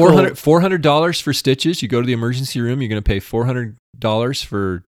medical $400 for stitches. You go to the emergency room, you're going to pay $400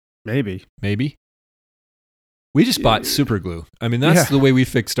 for maybe. We just bought super glue. I mean, that's the way we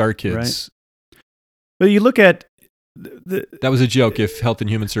fixed our kids. Right. But you look at that was a joke if Health and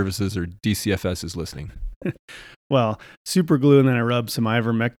Human Services or DCFS is listening. Well, super glue, and then I rubbed some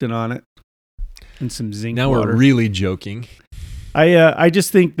ivermectin on it and some zinc Now water. We're really joking. I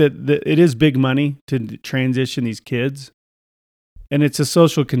just think that it is big money to transition these kids, and it's a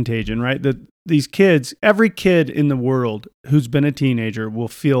social contagion, right? That these kids, every kid in the world who's been a teenager will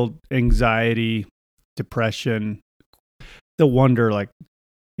feel anxiety, depression. They'll wonder, like,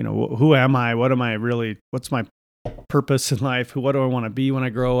 who am I? What am I really? What's my purpose in life? What do I want to be when I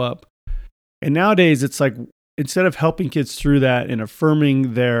grow up? And nowadays, it's like, instead of helping kids through that and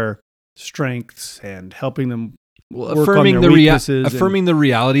affirming their strengths and helping them affirming the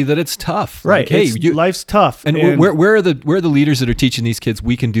reality that it's tough. Right. Like, hey, life's tough. And where are the leaders that are teaching these kids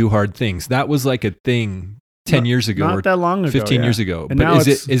we can do hard things? That was like a thing 10 years ago, not that long ago, 15 years ago. And but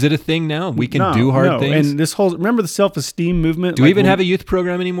is it a thing now? We can do hard things. And this whole, remember the self-esteem movement? Do we even have a youth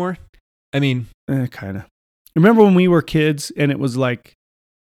program anymore? I mean, kind of. Remember when we were kids and it was like,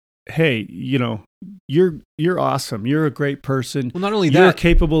 hey, you're awesome. You're a great person. Well, not only you're that,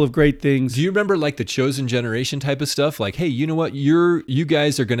 capable of great things. Do you remember like the chosen generation type of stuff? Like, hey, you know what? You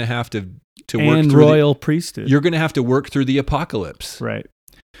guys are going to have to work and through royal priesthood. You're going to have to work through the apocalypse. Right.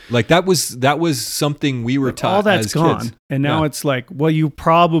 Like that was something we were taught. All that's as gone. Kids. And now it's like, well,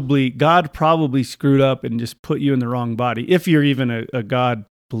 God probably screwed up and just put you in the wrong body. If you're even a God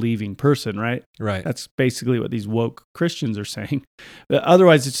believing person, right? Right. That's basically what these woke Christians are saying.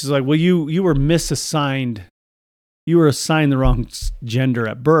 Otherwise, it's just like, well, you were misassigned. You were assigned the wrong gender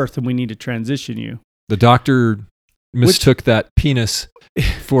at birth, and we need to transition you. The doctor mistook that penis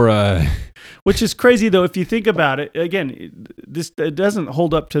for a... Which is crazy, though, if you think about it. Again, it doesn't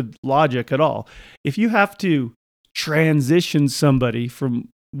hold up to logic at all. If you have to transition somebody from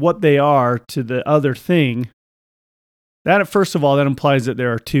what they are to the other thing, that, first of all, that implies that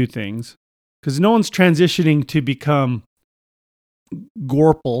there are two things. Because no one's transitioning to become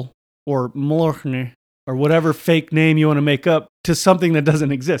Gorpal or Mlorchner or whatever fake name you want to make up to something that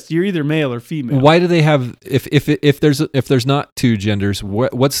doesn't exist. You're either male or female. Why do they have, if there's not two genders,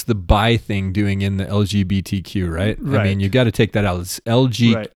 what's the bi thing doing in the LGBTQ, right? I mean, you got to take that out. It's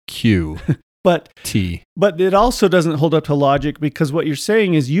LGQ. Right. But it also doesn't hold up to logic, because what you're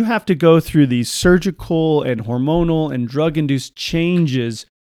saying is you have to go through these surgical and hormonal and drug-induced changes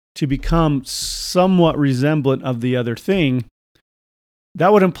to become somewhat resemblant of the other thing.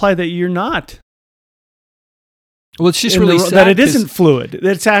 That would imply that you're not. Well, it's just really sad that it isn't fluid.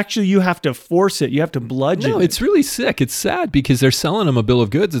 It's actually, you have to force it. You have to bludgeon. No, it's really sick. It's sad because they're selling them a bill of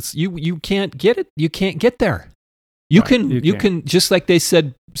goods. It's you can't get it. You can't get there. You can just like they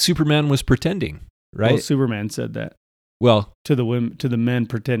said Superman was pretending, right? Well, Superman said that. Well, to the women, to the men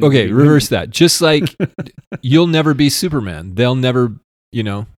pretending. Okay, reverse that. Just like you'll never be Superman. They'll never,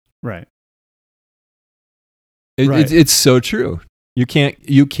 Right. It's so true. You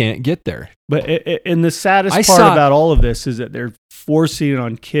can't get there. But and the saddest part about all of this is that they're forcing it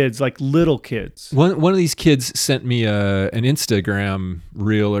on kids, like little kids. One of these kids sent me an Instagram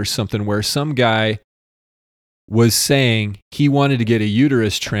reel or something where some guy was saying he wanted to get a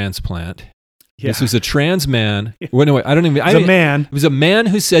uterus transplant. Yeah. This was a trans man. Well, no, I don't even. It's a man. It was a man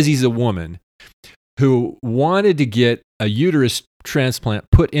who says he's a woman who wanted to get a uterus transplant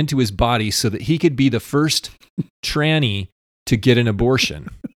put into his body so that he could be the first tranny to get an abortion.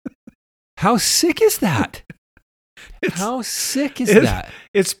 How sick is that? How sick is that?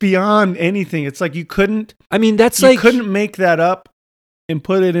 It's beyond anything. It's like you couldn't. I mean, that's You like couldn't make that up and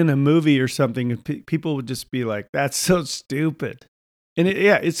put it in a movie or something, and people would just be like, "That's so stupid." And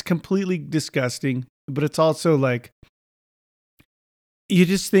it's completely disgusting. But it's also like you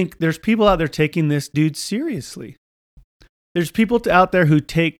just think there's people out there taking this dude seriously. There's people out there who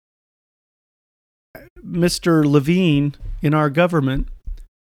take Mr. Levine in our government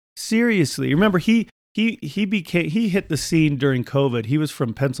seriously. Remember, he hit the scene during COVID. He was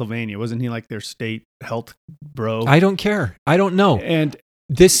from Pennsylvania, wasn't he? Like their state health bro. I don't care. I don't know. And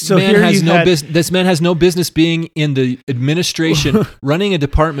This man has no business being in the administration, running a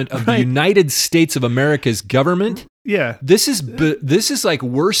department of the United States of America's government. Yeah, this is like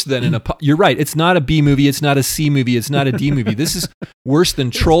worse than you're right. It's not a B movie. It's not a C movie. It's not a D movie. This is worse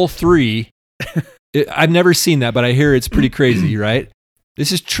than Troll 3. I've never seen that, but I hear it's pretty crazy, right?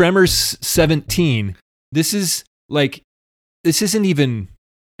 This is Tremors 17. This isn't even,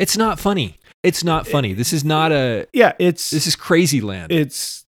 it's not funny. It's not funny. This is not this is crazy land.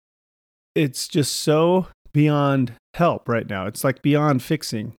 It's just so beyond help right now. It's like beyond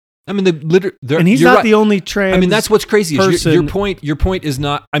fixing. I mean, and he's not the only trans. I mean, that's what's crazy. Person. Your point is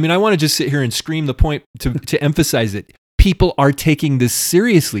not. I mean, I want to just sit here and scream the point to emphasize it. People are taking this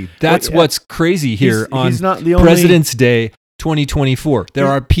seriously. That's what's crazy here on President's Day 2024. There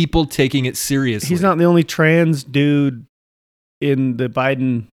are people taking it seriously. He's not the only trans dude in the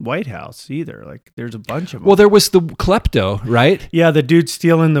Biden White House either. Like, there's a bunch of them. Well, there was the klepto, right? Yeah, the dude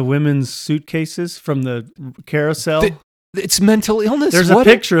stealing the women's suitcases from the carousel. It's mental illness. There's a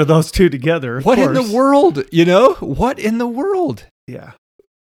picture of those two together. What in the world? You know? What in the world? Yeah.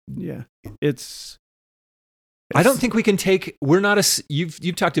 I don't think we can take. We're not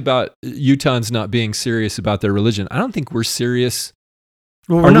you've talked about Utahns not being serious about their religion. I don't think we're serious.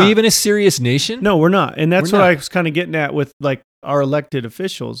 Well, Are we even a serious nation? No, we're not. And that's what I was kind of getting at with like our elected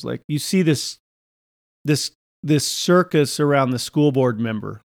officials. Like you see this circus around the school board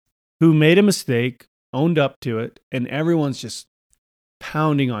member who made a mistake, owned up to it, and everyone's just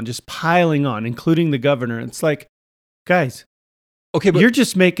piling on, including the governor. It's like, guys, okay, but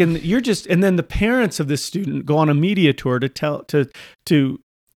and then the parents of this student go on a media tour to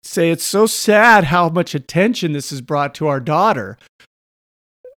say it's so sad how much attention this has brought to our daughter.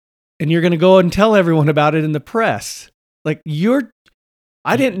 And you're going to go and tell everyone about it in the press. Like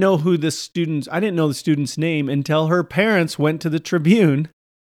I didn't know the student's name until her parents went to the Tribune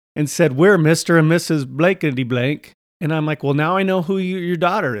and said, "We're Mr. and Mrs. Blankety Blank." And I'm like, well, now I know who your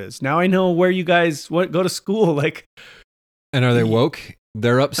daughter is. Now I know where you guys go to school. Like, and are they woke?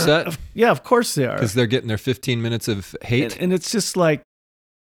 They're upset? Yeah, of course they are. Because they're getting their 15 minutes of hate. And it's just like,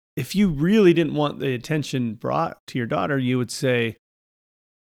 if you really didn't want the attention brought to your daughter, you would say,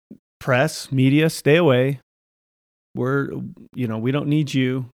 press, media, stay away. We don't need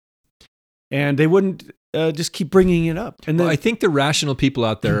you. And they wouldn't just keep bringing it up. And then I think the rational people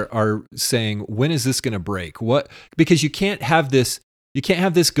out there are saying, when is this going to break? Because you can't have this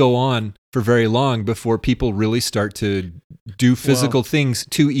go on for very long before people really start to do physical things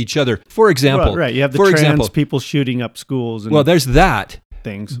to each other. For example, right. You have the trans people shooting up schools. And there's that.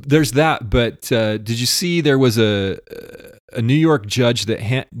 Things. There's that. But did you see there was a New York judge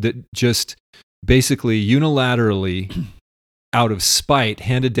that just basically unilaterally, out of spite,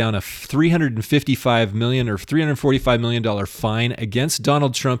 handed down a $355 million or $345 million fine against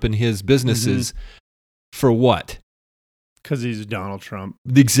Donald Trump and his businesses for what? Because he's Donald Trump.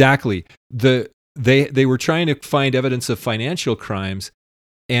 Exactly. They were trying to find evidence of financial crimes,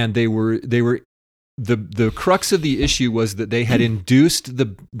 and the crux of the issue was that they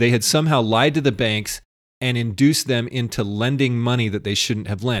had somehow lied to the banks and induced them into lending money that they shouldn't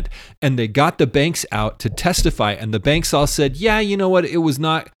have lent. And they got the banks out to testify, and the banks all said, yeah, you know what, it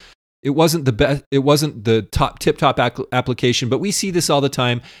wasn't the best, it wasn't the tip-top application, but we see this all the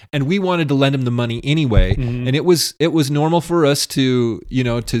time, and we wanted to lend them the money anyway. Mm-hmm. And it was normal for us to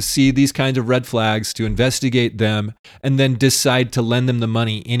see these kinds of red flags, to investigate them, and then decide to lend them the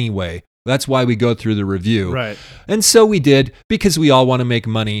money anyway. That's why we go through the review. Right. And so we did, because we all want to make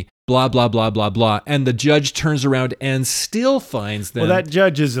money, blah, blah, blah, blah, blah. And the judge turns around and still finds them. Well, that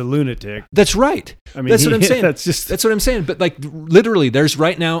judge is a lunatic. That's right. I mean, that's what I'm saying. That's what I'm saying. But like literally, there's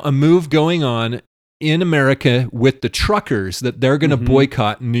right now a move going on in America with the truckers that they're going to Mhm.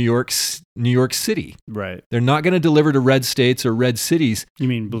 boycott New York City. Right. They're not going to deliver to red states or red cities. You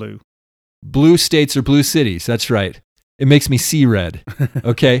mean blue? Blue states or blue cities. That's right. It makes me see red.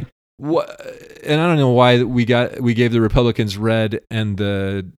 Okay. And I don't know why we gave the Republicans red and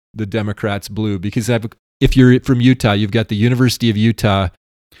the Democrats blue, because if you're from Utah, you've got the University of Utah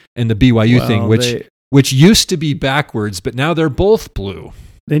and the BYU thing, which used to be backwards, but now they're both blue.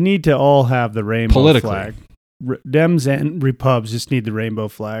 They need to all have the rainbow Politically. flag. Dems and Repubs just need the rainbow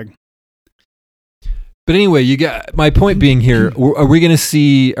flag. But anyway, you got my point being here. Are we going to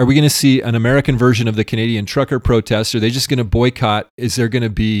see an American version of the Canadian trucker protest? Are they just going to boycott? Is there going to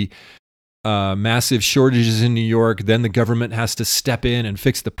be massive shortages in New York? Then the government has to step in and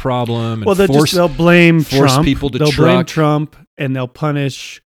fix the problem. And They'll blame force Trump. people to they'll blame truck. Trump, and they'll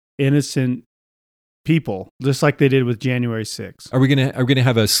punish innocent people, just like they did with January 6th. Are we gonna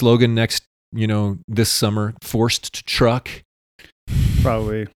have a slogan this summer? Forced to truck.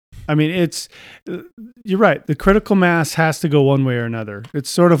 Probably. I mean, you're right. The critical mass has to go one way or another. It's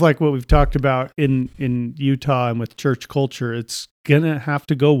sort of like what we've talked about in Utah and with church culture. It's gonna have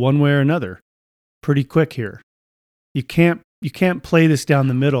to go one way or another pretty quick here. You can't play this down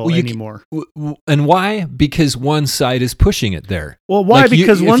the middle anymore. And why? Because one side is pushing it there. Well, why?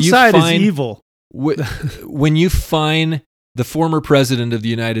 Because one side is evil. When you fine the former president of the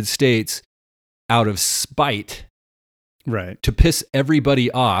United States out of spite, right, to piss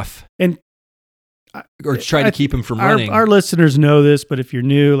everybody off, or try to keep him from running. Our listeners know this, but if you're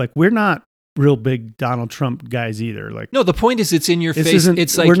new, like, we're not real big Donald Trump guys either. Like, no, the point is, it's in your face.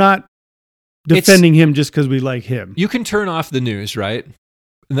 It's like we're not defending him just because we like him. You can turn off the news, right?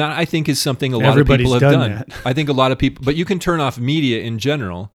 And that, I think, is something a lot Everybody's of people have done. that. I think a lot of people, but you can turn off media in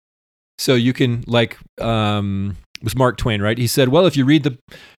general. So you can, like, it was Mark Twain, right? He said, "Well, if you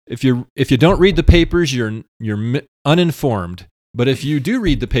don't read the papers, you're uninformed. But if you do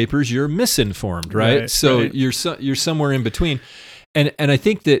read the papers, you're misinformed, right? So right. you're somewhere in between." And I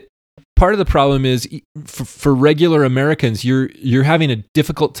think that part of the problem is for regular Americans, you're having a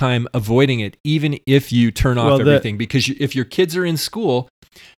difficult time avoiding it, even if you turn off everything, because if your kids are in school,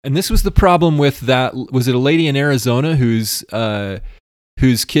 and this was the problem with that. Was it a lady in Arizona whose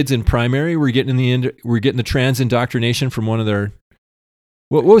kids in primary were getting the trans indoctrination from one of their.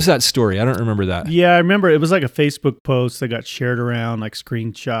 What was that story? I don't remember that. Yeah, I remember it was like a Facebook post that got shared around, like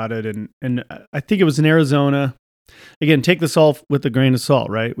screenshotted, and I think it was in Arizona. Again, take this all with a grain of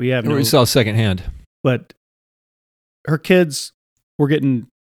salt, right? It's all secondhand. But her kids were getting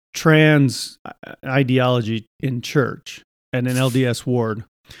trans ideology in church at an LDS ward,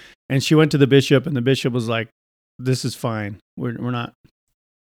 and she went to the bishop, and the bishop was like, "This is fine. We're not."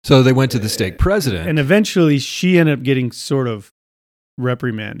 So they went to the stake president, and eventually she ended up getting sort of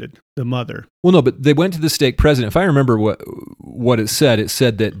reprimanded, the mother. Well, no, but they went to the stake president. If I remember what it said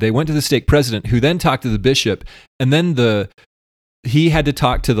that they went to the stake president, who then talked to the bishop, and then he had to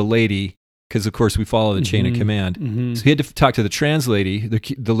talk to the lady, because of course we follow the chain of command. Mm-hmm. So he had to talk to the trans lady,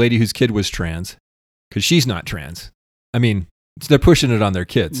 the lady whose kid was trans, because she's not trans. I mean, they're pushing it on their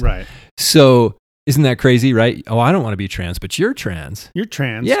kids, right? So. Isn't that crazy, right? Oh, I don't want to be trans, but you're trans. You're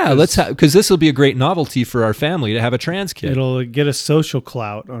trans. Yeah, because this will be a great novelty for our family to have a trans kid. It'll get a social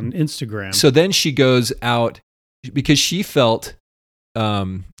clout on Instagram. So then she goes out because she felt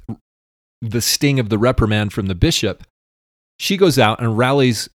the sting of the reprimand from the bishop. She goes out and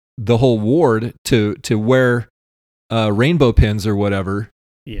rallies the whole ward to wear rainbow pins or whatever,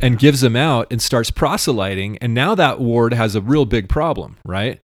 and gives them out and starts proselyting. And now that ward has a real big problem,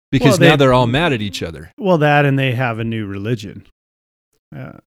 right? Because now they're all mad at each other. Well, that, and they have a new religion.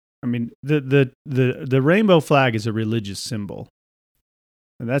 I mean, the rainbow flag is a religious symbol,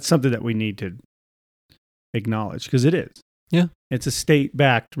 and that's something that we need to acknowledge, because it is. Yeah, it's a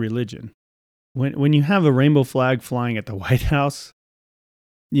state-backed religion. When you have a rainbow flag flying at the White House,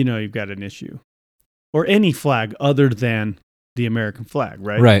 you know you've got an issue, or any flag other than the American flag,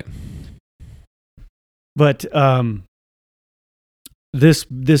 right? Right. But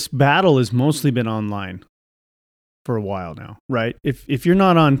This battle has mostly been online for a while now, right? If you're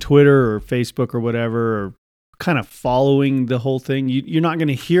not on Twitter or Facebook or whatever, or kind of following the whole thing, you're not going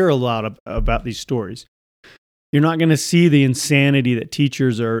to hear a lot about these stories. You're not going to see the insanity that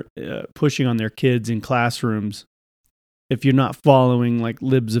teachers are pushing on their kids in classrooms if you're not following, like,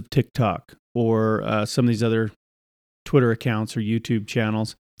 Libs of TikTok or some of these other Twitter accounts or YouTube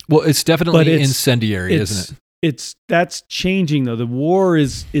channels. Well, it's definitely incendiary, isn't it? That's changing, though. The war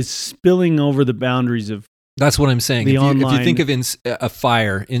is spilling over the boundaries of. That's what I'm saying. If you think of a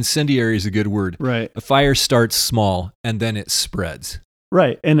fire, incendiary is a good word. Right. A fire starts small and then it spreads.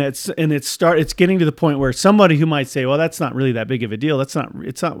 Right. And it's getting to the point where somebody who might say, well, that's not really that big of a deal. It's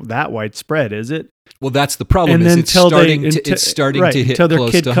not that widespread, is it? Well, that's the problem. And is then it's starting to hit until their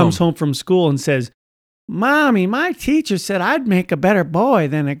close kid to comes home. home from school and says, Mommy, my teacher said I'd make a better boy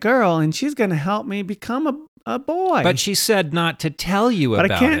than a girl, and she's going to help me become a boy. But she said not to tell you about it.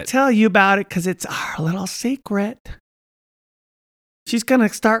 But I can't tell you about it because it's our little secret. She's going to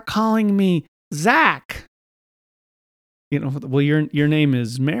start calling me Zach. Well, your name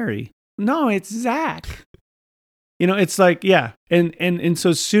is Mary. No, it's Zach. It's like, yeah. And so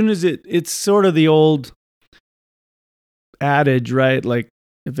as soon as it's sort of the old adage, right? Like,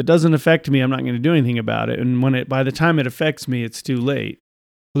 if it doesn't affect me, I'm not going to do anything about it. And by the time it affects me, it's too late.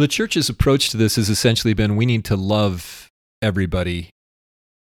 Well, the church's approach to this has essentially been, we need to love everybody.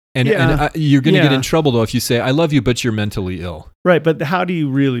 And you're going to get in trouble, though, if you say, I love you, but you're mentally ill. Right, but how do you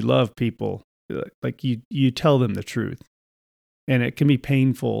really love people? Like, you tell them the truth. And it can be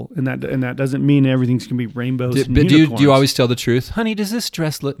painful, and that doesn't mean everything's going to be rainbows and unicorns. Do you always tell the truth? Honey, does this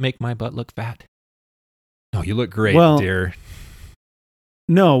dress make my butt look fat? No, you look great, dear.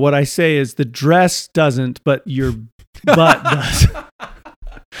 No, what I say is the dress doesn't, but your butt does.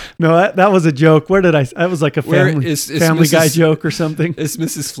 No, that was a joke. That was like a Family Guy joke or something. Is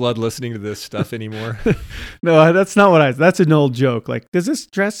Mrs. Flood listening to this stuff anymore? No, that's not that's an old joke. Like, does this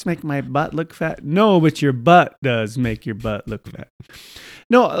dress make my butt look fat? No, but your butt does make your butt look fat.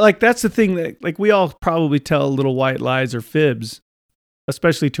 No, like, that's the thing that, like, we all probably tell little white lies or fibs,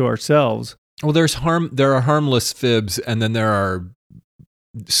 especially to ourselves. Well, there are harmless fibs, and then there are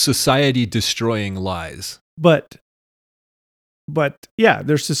society-destroying lies. But yeah,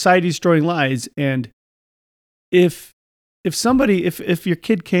 there's society-destroying lies, and if your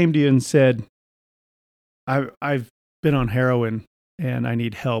kid came to you and said, I've been on heroin and I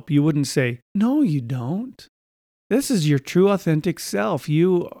need help, you wouldn't say, no, you don't. This is your true, authentic self.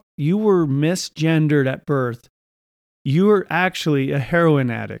 You were misgendered at birth. You are actually a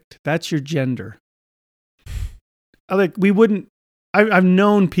heroin addict. That's your gender. Like, we wouldn't. I've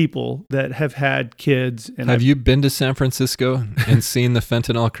known people that have had kids. And have you been to San Francisco and seen the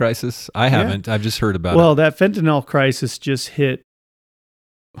fentanyl crisis? I haven't. I've just heard about it. Well, that fentanyl crisis just hit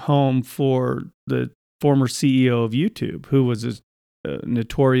home for the former CEO of YouTube, who was a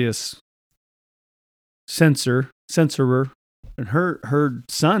notorious censorer, and her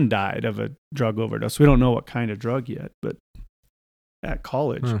son died of a drug overdose. We don't know what kind of drug yet, but at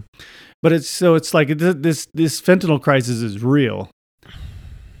college. But it's like this fentanyl crisis is real.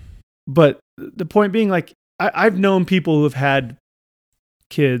 But the point being, like, I've known people who have had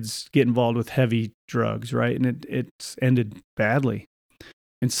kids get involved with heavy drugs, right? And it's ended badly.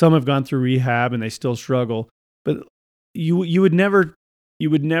 And some have gone through rehab and they still struggle. But you would never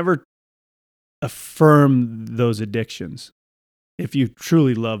affirm those addictions if you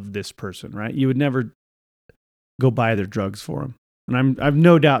truly love this person, right? You would never go buy their drugs for them. And I've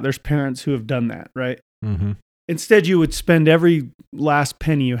no doubt there's parents who have done that, right? Mm-hmm. Instead, you would spend every last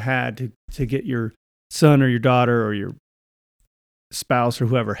penny you had to get your son or your daughter or your spouse or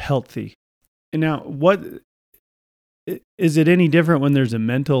whoever healthy. And now, what is it any different when there's a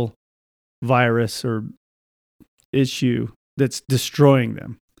mental virus or issue that's destroying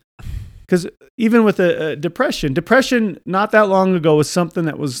them? Because even with a depression not that long ago was something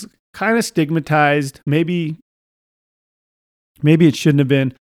that was kind of stigmatized. Maybe it shouldn't have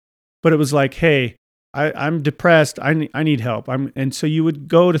been, but it was like, hey, I'm depressed. I need help. And so you would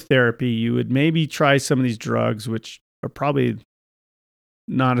go to therapy. You would maybe try some of these drugs, which are probably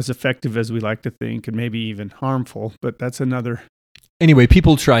not as effective as we like to think, and maybe even harmful. But that's another. Anyway,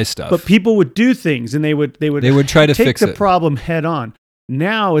 people try stuff. But people would do things, and they would try to take fix the problem head on.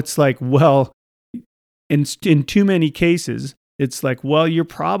 Now it's like, well, in too many cases, it's like, well, you're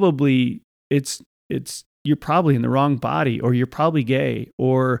probably you're probably in the wrong body, or you're probably gay,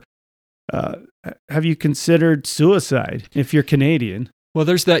 or have you considered suicide if you're Canadian? Well,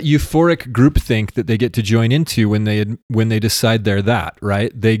 there's that euphoric groupthink that they get to join into when they decide they're that,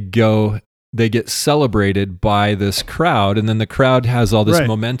 right? They get celebrated by this crowd, and then the crowd has all this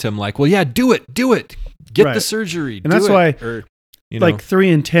momentum, like, well, yeah, do it, get the surgery, and that's why, like 3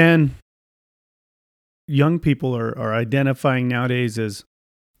 in 10 young people are identifying nowadays as,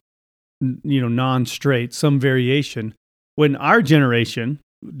 non-straight, some variation. When our generation,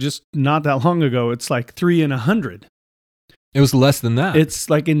 just not that long ago, it's like 3 in 100. It was less than that. It's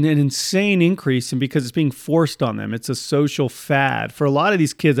like an insane increase, and because it's being forced on them, it's a social fad. For a lot of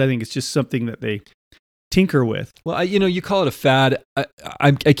these kids, I think it's just something that they tinker with. Well, you call it a fad.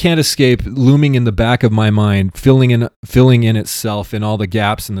 I can't escape looming in the back of my mind, filling in itself in all the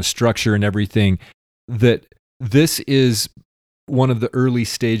gaps and the structure and everything, that this is one of the early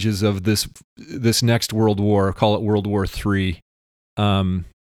stages of this next World War, call it World War III,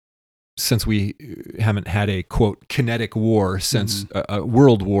 since we haven't had a, quote, kinetic war since a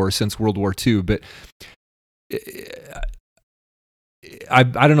world war since World War II. But I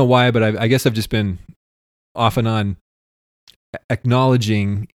don't know why, but I guess I've just been off and on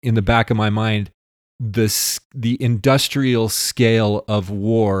acknowledging in the back of my mind the industrial scale of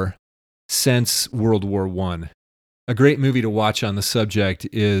war since World War I. A great movie to watch on the subject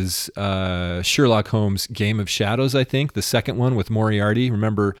is Sherlock Holmes' Game of Shadows, I think, the second one with Moriarty.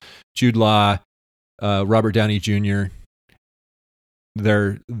 Remember Jude Law, Robert Downey Jr.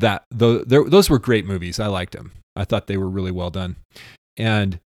 Those were great movies. I liked them. I thought they were really well done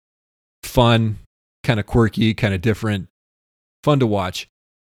and fun, kind of quirky, kind of different, fun to watch.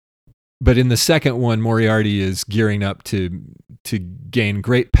 But in the second one, Moriarty is gearing up to gain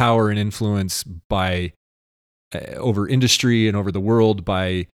great power and influence by over industry and over the world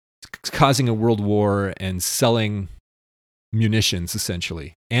by causing a world war and selling munitions,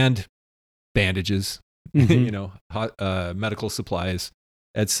 essentially, and bandages, medical supplies,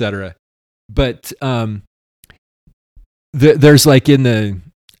 etc. But there's like in the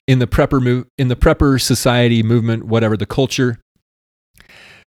prepper society movement, whatever the culture,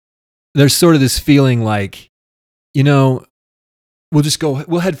 there's sort of this feeling like, we'll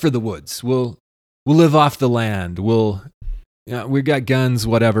head for the woods. We'll live off the land. We've got guns,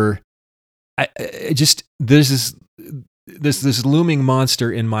 whatever. There's this looming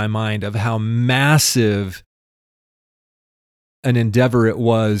monster in my mind of how massive an endeavor it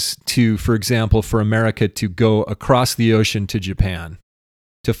was to, for example, for America to go across the ocean to Japan,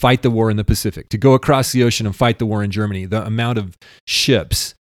 to fight the war in the Pacific, to go across the ocean and fight the war in Germany. The amount of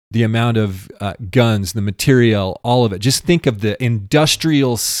ships, the amount of guns, the material, all of it. Just think of the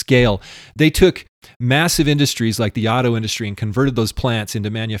industrial scale. They took massive industries like the auto industry and converted those plants into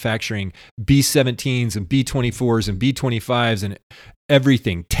manufacturing B-17s and B-24s and B-25s and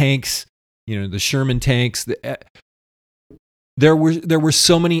everything. Tanks, the Sherman tanks. There were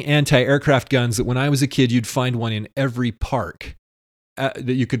so many anti-aircraft guns that when I was a kid, you'd find one in every park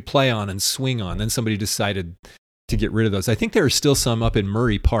that you could play on and swing on. Then somebody decided to get rid of those. I think there are still some up in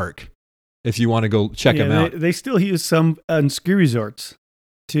Murray Park if you want to go check them out. They still use some on ski resorts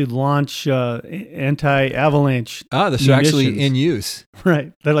to launch anti-avalanche that's actually in use.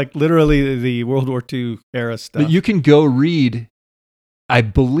 Right. They're like literally the World War II era stuff. But you can go read, I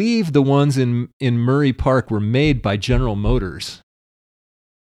believe the ones in Murray Park were made by General Motors.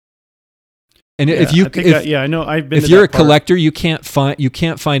 And if you're a collector, you can't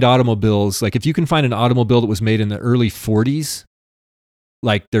find automobiles. Like if you can find an automobile that was made in the early 40s,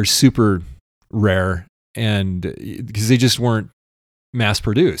 like they're super rare, and because they just weren't mass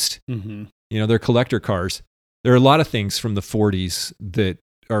produced. Mm-hmm. They're collector cars. There are a lot of things from the 40s that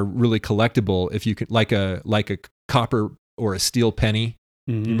are really collectible. If you can, like a copper or a steel penny.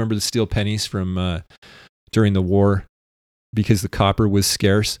 Mm-hmm. You remember the steel pennies from during the war, because the copper was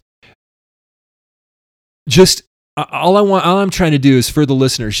scarce. Just all I'm trying to do is for the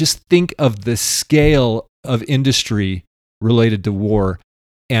listeners, just think of the scale of industry related to war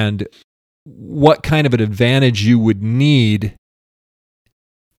and what kind of an advantage you would need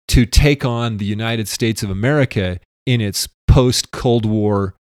to take on the United States of America in its post-Cold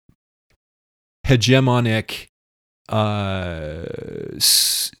War hegemonic, what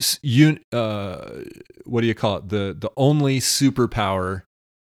do you call it? The only superpower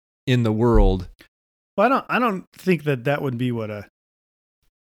in the world. Well, I don't think that would be what a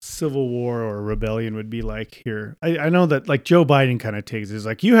civil war or a rebellion would be like here. I know that like Joe Biden kind of takes it. It's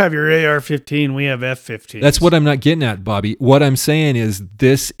like, you have your AR-15, we have F-15. That's what I'm not getting at, Bobby. What I'm saying is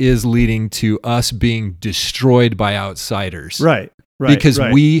this is leading to us being destroyed by outsiders. Right. Because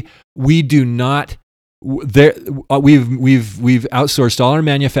we do not. We've outsourced all our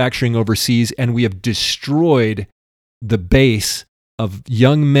manufacturing overseas, and we have destroyed the base of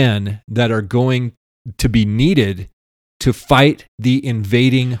young men that are going to be needed to fight the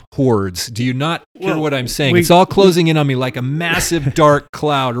invading hordes. Do you not hear what I'm saying? It's all closing in on me like a massive dark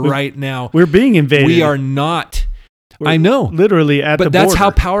cloud right now. We're being invaded. We are not. I know. Literally at the border. But that's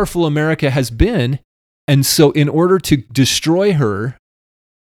how powerful America has been. And so in order to destroy her,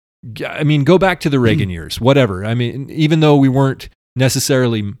 I mean, go back to the Reagan years, whatever. I mean, even though we weren't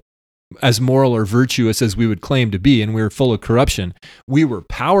necessarily as moral or virtuous as we would claim to be, and we were full of corruption, we were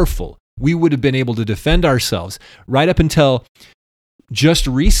powerful. We would have been able to defend ourselves right up until just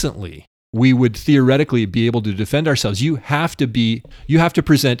recently. We would theoretically be able to defend ourselves. You have to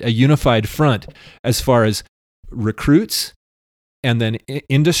present a unified front as far as recruits, and then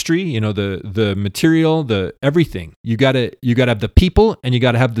industry, the material, the everything. You gotta have the people, and you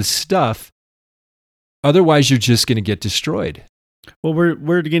gotta have the stuff. Otherwise, you're just gonna get destroyed. Well,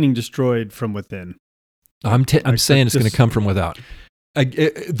 we're getting destroyed from within. I'm saying it's gonna come from without.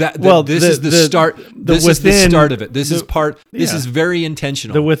 This is the start. This is the start of it. This is very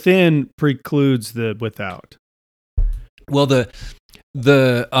intentional. The within precludes the without. Well, the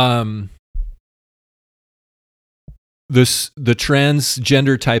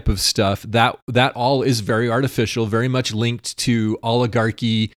transgender type of stuff, that all is very artificial, very much linked to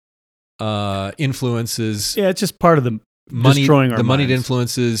oligarchy influences. Yeah, it's just part of the money, destroying our the moneyed minds.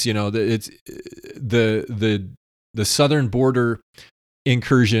 influences. It's the southern border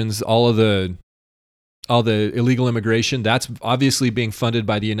incursions, all the illegal immigration. That's obviously being funded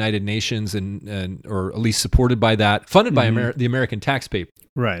by the United Nations and or at least supported by that, funded by the American taxpayer,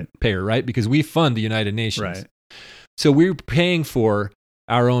 right? Because we fund the United Nations, right? So we're paying for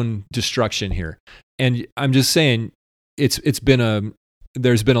our own destruction here. And I'm just saying, there's been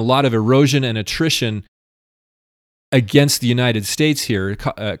a lot of erosion and attrition against the United States here,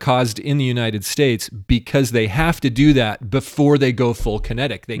 caused in the United States, because they have to do that before they go full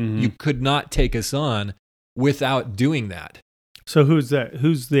kinetic. You could not take us on without doing that. So who's that?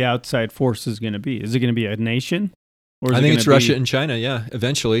 Who's the outside force is going to be? Is it going to be a nation? Or I think it's Russia and China. Yeah,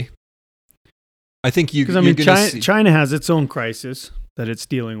 eventually. I think because China has its own crisis that it's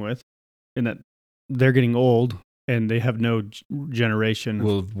dealing with, and that they're getting old and they have no generation.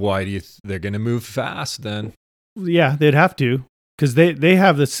 Well, why do they're going to move fast then? Yeah, they'd have to, because they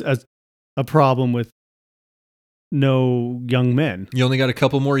have this a problem with no young men. You only got a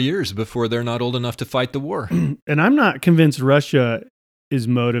couple more years before they're not old enough to fight the war. And I'm not convinced Russia is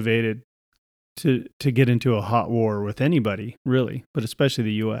motivated to get into a hot war with anybody, really, but especially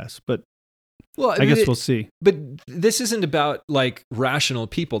the U.S. But I guess we'll see. But this isn't about like rational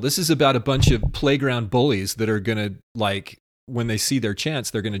people. This is about a bunch of playground bullies that are going to, like, when they see their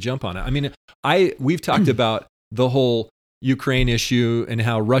chance, they're going to jump on it. I mean, we've talked about the whole Ukraine issue and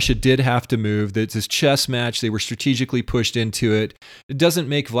how Russia did have to move. That it's this chess match. They were strategically pushed into it. It doesn't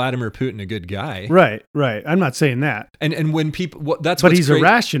make Vladimir Putin a good guy. Right. I'm not saying that. And when people, but he's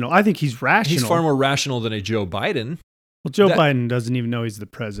irrational. I think he's rational. He's far more rational than a Joe Biden. Well, Joe Biden doesn't even know he's the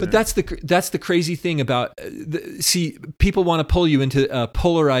president. But that's the crazy thing about, see, people want to pull you into a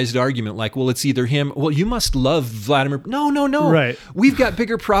polarized argument like, well, it's either him. Well, you must love Vladimir. No. Right. We've got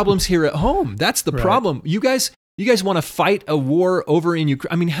bigger problems here at home. That's the problem. You guys want to fight a war over in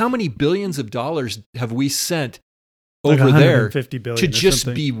Ukraine. I mean, how many billions of dollars have we sent over there to just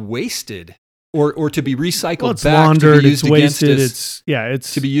be wasted? Or to be recycled back, laundered, to be used against wasted, us.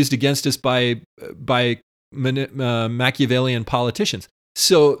 It's to be used against us by Machiavellian politicians.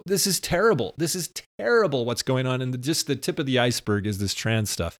 So this is terrible. This is terrible what's going on. And just the tip of the iceberg is this trans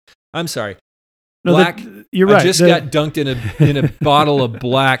stuff. I'm sorry. You're right. I just got dunked in a bottle of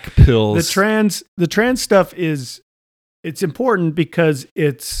black pills. The trans stuff it's important because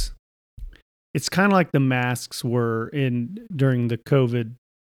it's kind of like the masks were during the COVID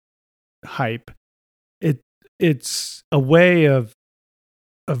hype. It's a way of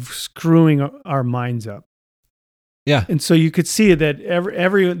screwing our minds up. Yeah. And so you could see that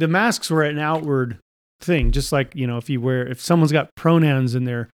the masks were an outward thing, just like, if someone's got pronouns in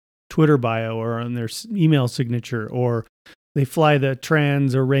their Twitter bio or on their email signature, or they fly the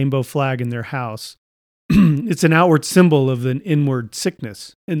trans or rainbow flag in their house, it's an outward symbol of an inward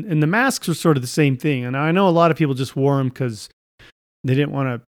sickness. And the masks are sort of the same thing. And I know a lot of people just wore them because they didn't want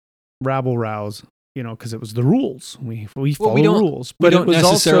to rabble rouse, because it was the rules. We follow rules. But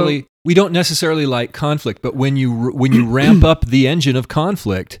we don't necessarily like conflict, but when you ramp up the engine of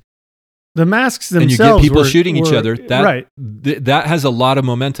conflict, the masks themselves, and you get people shooting each other, that has a lot of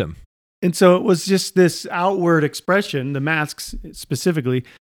momentum. And so it was just this outward expression, the masks specifically,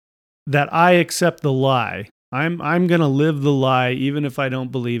 that I accept the lie. I'm going to live the lie, even if I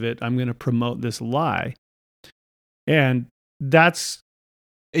don't believe it. I'm going to promote this lie. And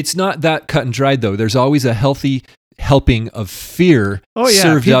it's not that cut and dried, though. There's always a healthy helping of fear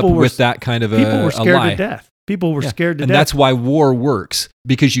served up with that kind of a lie. People were scared to death. People were scared to death. And that's why war works,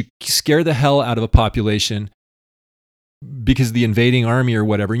 because you scare the hell out of a population because the invading army or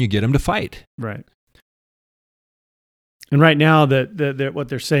whatever, and you get them to fight. Right. And right now, that what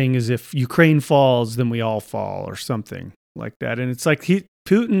they're saying is if Ukraine falls, then we all fall, or something like that. And it's like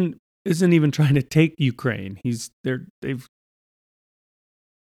Putin isn't even trying to take Ukraine. It's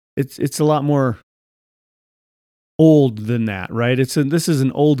a lot more old than that, right? This is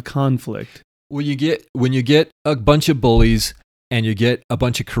an old conflict. When you get a bunch of bullies and you get a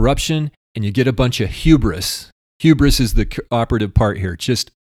bunch of corruption and you get a bunch of hubris, Hubris is the operative part here. Just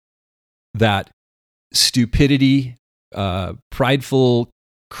that stupidity, prideful,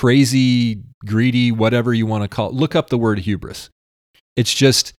 crazy, greedy, whatever you want to call it. Look up the word hubris. It's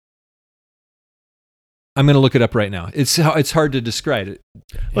just, I'm going to look it up right now. It's hard to describe it.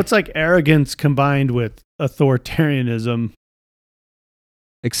 Well, it's like arrogance combined with authoritarianism.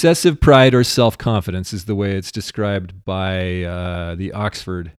 Excessive pride or self-confidence is the way it's described by the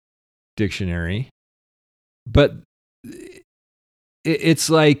Oxford Dictionary. But it's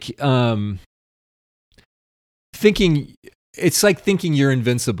like thinking you're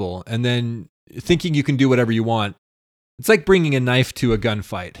invincible and then thinking you can do whatever you want. It's like bringing a knife to a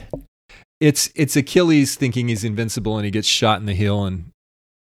gunfight. It's Achilles thinking he's invincible and he gets shot in the heel and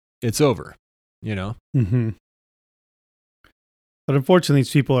it's over, you know? Mm-hmm. But unfortunately,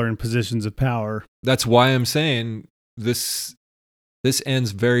 these people are in positions of power. That's why I'm saying this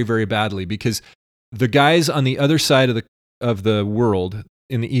ends very, very badly, because the guys on the other side of the world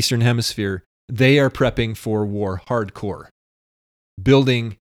in the Eastern Hemisphere, they are prepping for war hardcore,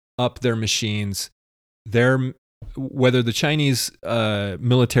 building up their machines. Whether the Chinese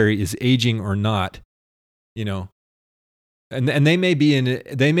military is aging or not, you know, and they may be in a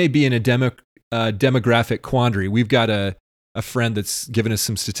demographic quandary. We've got a friend that's given us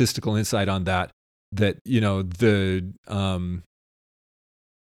some statistical insight on that, you know,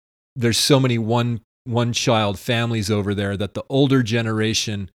 there's so many one child families over there that the older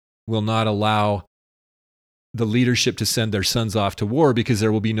generation will not allow the leadership to send their sons off to war because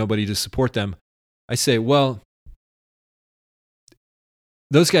there will be nobody to support them. I say, well,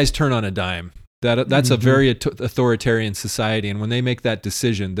 those guys turn on a dime. That's a very authoritarian society, and when they make that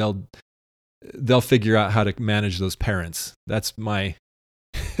decision, they'll figure out how to manage those parents. That's my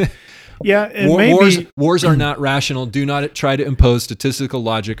yeah. Wars are not rational. Do not try to impose statistical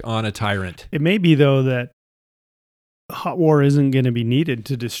logic on a tyrant. It may be, though, that hot war isn't going to be needed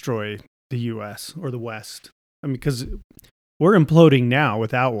to destroy the U.S. or the West. I mean, because we're imploding now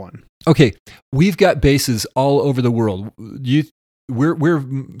without one. Okay, we've got bases all over the world. We're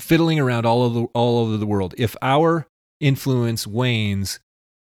fiddling around all over the world. If our influence wanes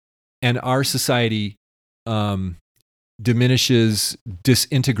and our society diminishes,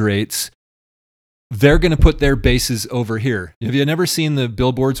 disintegrates, they're going to put their bases over here. Have you never seen the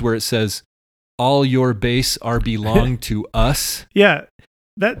billboards where it says, "All your base are belong to us"? Yeah,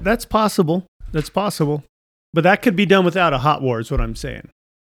 that's possible. That's possible. But that could be done without a hot war, is what I'm saying.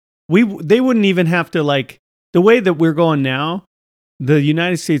 They wouldn't even have to, like, the way that we're going now, the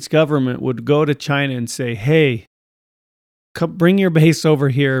United States government would go to China and say, hey, come bring your base over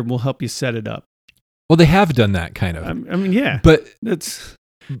here and we'll help you set it up. Well, they have done that kind of. I mean, yeah. But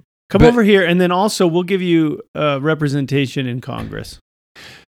come over here, and then also we'll give you representation in Congress.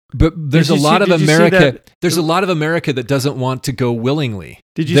 But there's a lot of America. There's a lot of America that doesn't want to go willingly.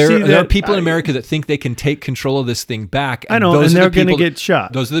 Did you see that? There are people in America that think they can take control of this thing back. I know, and they're going to get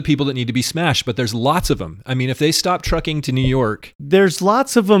shot. Those are the people that need to be smashed. But there's lots of them. I mean, if they stop trucking to New York, there's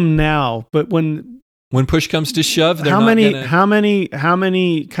lots of them now. But when push comes to shove, how many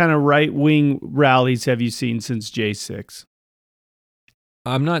kind of right wing rallies have you seen since J6?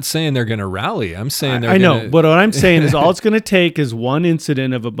 I'm not saying they're going to rally. I'm saying I know, but what I'm saying is all it's going to take is one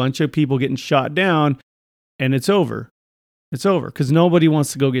incident of a bunch of people getting shot down, and it's over. It's over because nobody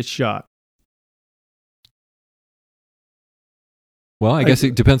wants to go get shot. Well, I guess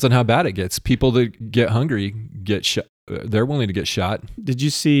it depends on how bad it gets. People that get hungry get shot. They're willing to get shot. Did you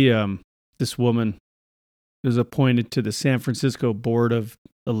see this woman was appointed to the San Francisco Board of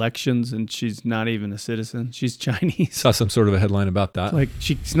Elections, and she's not even a citizen. She's Chinese. Saw some sort of a headline about that. Like,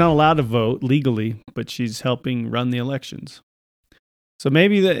 she's not allowed to vote legally, but she's helping run the elections. So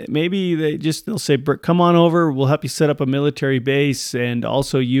maybe they'll say, come on over, we'll help you set up a military base, and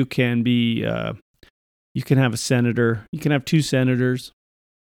also you can be you can have a senator, you can have 2 senators,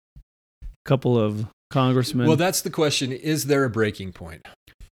 a couple of congressmen. Well, that's the question. Is there a breaking point?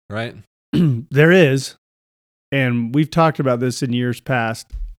 Right? There is. And we've talked about this in years past.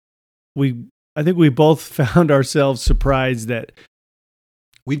 I think we both found ourselves surprised that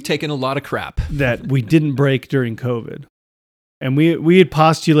we've taken a lot of crap that we didn't break during COVID. And we had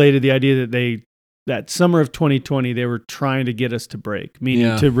postulated the idea that summer of 2020 they were trying to get us to break,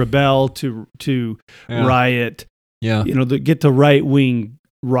 meaning to rebel, to riot, get the right wing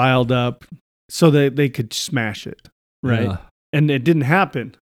riled up so that they could smash it, right? Yeah. And it didn't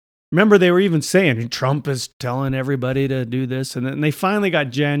happen. Remember, they were even saying Trump is telling everybody to do this. And then they finally got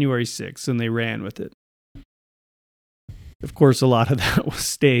January 6th and they ran with it. Of course, a lot of that was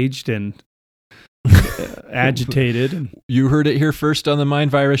staged and agitated. And You heard it here first on the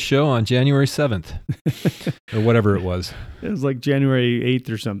Mind Virus show on January 7th or whatever it was. it was like January 8th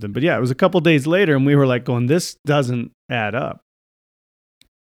or something. But yeah, it was a couple days later, and we were like going, this doesn't add up.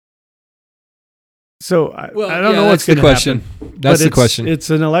 So I don't know what's going to happen. That's the question. It's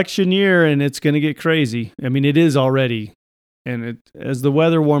an election year, and it's going to get crazy. I mean, it is already. And as the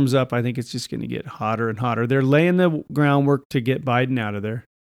weather warms up, I think it's just going to get hotter and hotter. They're laying the groundwork to get Biden out of there.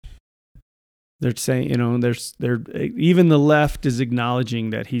 They're saying, they're even the left is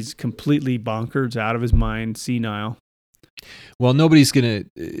acknowledging that he's completely bonkers, out of his mind, senile. Well, nobody's going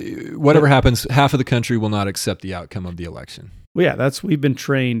to, whatever happens, half of the country will not accept the outcome of the election. Well, yeah, we've been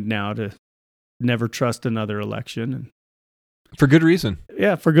trained now to never trust another election. And for good reason.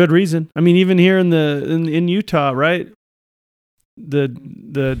 Yeah, for good reason. I mean, even here in Utah, right?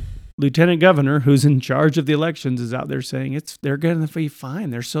 The lieutenant governor who's in charge of the elections is out there saying they're going to be fine.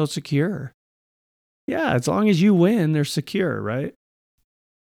 They're so secure. Yeah, as long as you win, they're secure, right?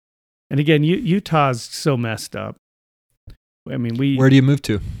 And again, Utah's so messed up. I mean, where do you move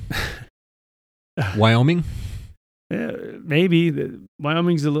to? Wyoming? Maybe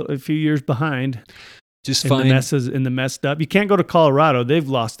Wyoming's a few years behind. Just in the messed up. You can't go to Colorado; they've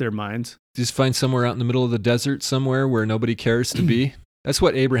lost their minds. Just find somewhere out in the middle of the desert, somewhere where nobody cares to be. That's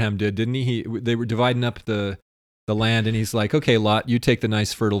what Abraham did, didn't he? They were dividing up the land, and he's like, "Okay, Lot, you take the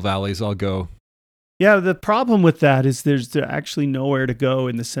nice fertile valleys. I'll go." Yeah, the problem with that is there's actually nowhere to go,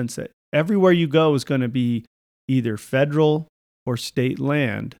 in the sense that everywhere you go is going to be either federal or state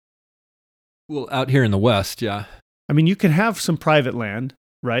land. Well, out here in the West, yeah. I mean, you can have some private land,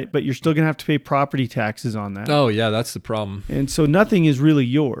 right? But you're still going to have to pay property taxes on that. Oh, yeah, that's the problem. And so nothing is really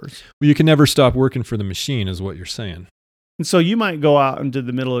yours. Well, you can never stop working for the machine, is what you're saying. And so you might go out into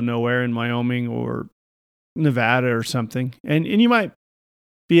the middle of nowhere in Wyoming or Nevada or something, and you might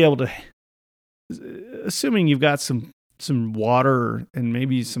be able to, assuming you've got some water and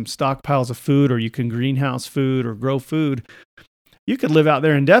maybe some stockpiles of food, or you can greenhouse food or grow food, you could live out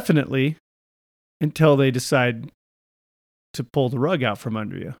there indefinitely until they decide to pull the rug out from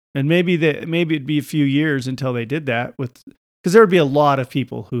under you. And maybe it'd be a few years until they did that, because there would be a lot of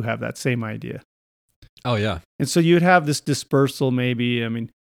people who have that same idea. Oh yeah. And so you would have this dispersal maybe. I mean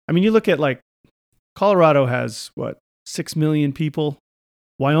you look at, like, Colorado has 6 million people.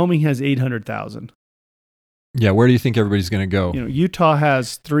 Wyoming has 800,000. Yeah, where do you think everybody's going to go? Utah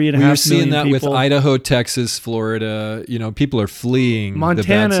has 3.5 million people. You're seeing that with Idaho, Texas, Florida. People are fleeing.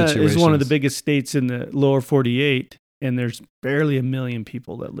 Montana the bad situations. is one of the biggest states in the lower 48, and there's barely 1 million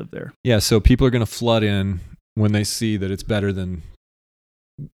people that live there. Yeah, so people are going to flood in when they see that it's better than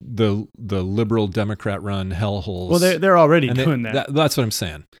the liberal Democrat-run hellholes. Well, they're already doing that. That's what I'm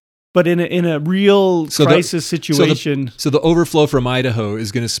saying. But in a real crisis situation, so the overflow from Idaho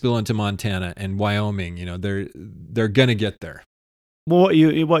is going to spill into Montana and Wyoming. They're going to get there. Well,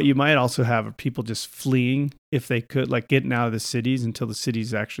 what you might also have are people just fleeing, if they could, like getting out of the cities until the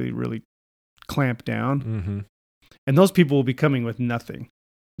cities actually really clamp down. Mm-hmm. And those people will be coming with nothing.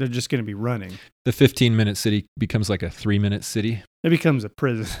 They're just going to be running. The 15-minute city becomes like a 3-minute city. It becomes a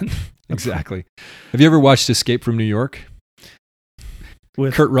prison. Exactly. Have you ever watched Escape from New York?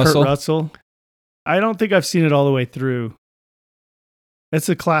 With Kurt Russell? I don't think I've seen it all the way through. It's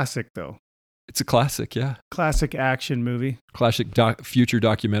a classic, though. It's a classic, yeah. Classic action movie. Classic future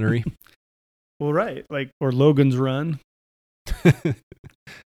documentary. Well, right. Or Logan's Run.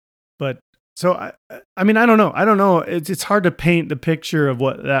 But, so, I mean, I don't know. It's hard to paint the picture of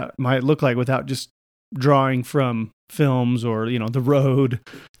what that might look like without just drawing from films or, The Road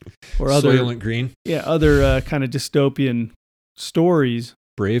or other. Soylent Green. Yeah, other kind of dystopian stories.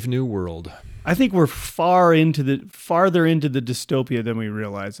 Brave New World. I think we're farther into the dystopia than we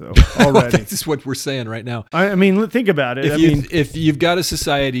realize, though, already. This is what we're saying right now. I mean, think about it. If you've got a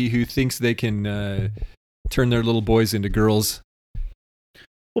society who thinks they can turn their little boys into girls,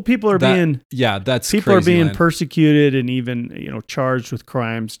 well, people are being persecuted and even charged with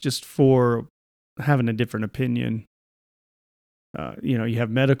crimes just for having a different opinion. You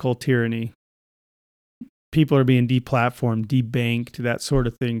have medical tyranny. People are being deplatformed, debanked, that sort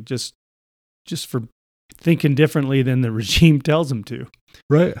of thing, just for thinking differently than the regime tells them to.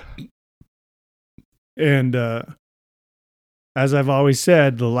 Right. And as I've always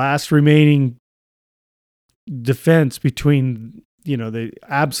said, the last remaining defense between, the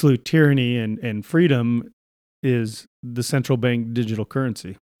absolute tyranny and freedom is the central bank digital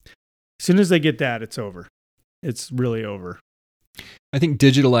currency. As soon as they get that, it's over. It's really over. I think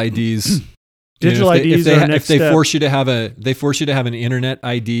digital IDs... Digital IDs are next step. If they force you to have an internet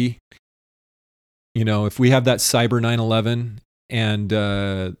ID, if we have that cyber 9/11 and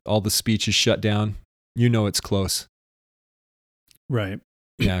all the speech is shut down, you know it's close. Right.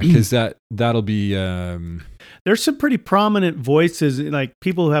 Yeah, because that'll be There's some pretty prominent voices, like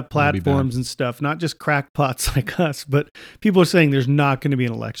people who have That'll be bad. platforms and stuff, not just crackpots like us, but people are saying there's not going to be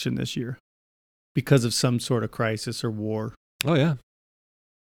an election this year because of some sort of crisis or war. oh yeah.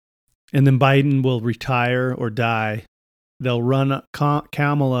 And then Biden will retire or die. They'll run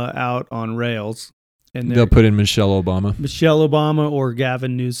Kamala out on rails. And They'll put in Michelle Obama. Michelle Obama or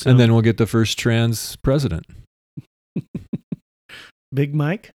Gavin Newsom. And then we'll get the first trans president. Big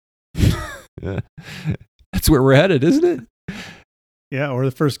Mike? Yeah. That's where we're headed, isn't it? Yeah, or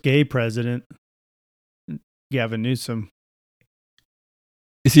the first gay president, Gavin Newsom.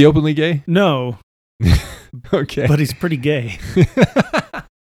 Is he openly gay? No, Okay. but he's pretty gay.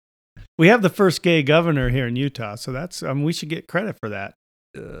 We have the first gay governor here in Utah, so that's we should get credit for that.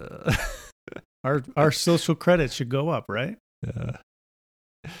 Our social credit should go up, right?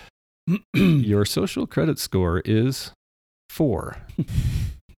 Your social credit score is 4.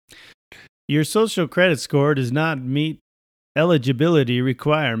 Your social credit score does not meet eligibility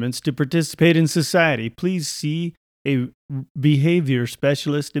requirements to participate in society. Please see a behavior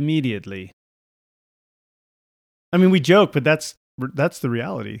specialist immediately. I mean, we joke, but that's the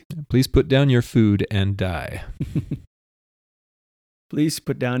reality. Please put down your food and die. Please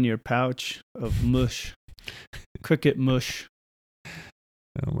put down your pouch of mush, cricket mush.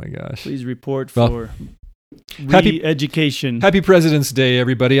 Oh my gosh. Please report Well, for happy- re-education. Happy President's Day,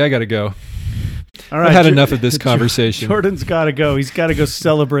 everybody. I got to go. All I've had enough of this conversation. Jordan's got to go. He's got to go I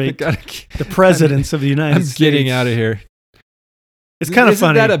celebrate gotta, the presidents of the United I'm States. getting out of here. It's kind of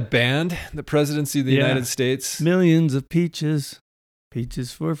funny. Isn't that a band? The presidency of the Yeah. United States? Millions of peaches,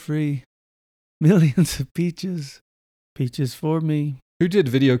 peaches for free. Millions of peaches, peaches for me. Who did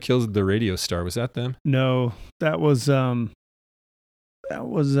Video Kills the Radio Star? Was that them? No, that was This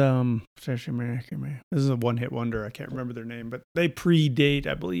is a one-hit wonder. I can't remember their name, but they predate,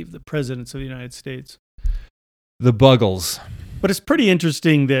 I believe, the presidents of the United States. The Buggles. But it's pretty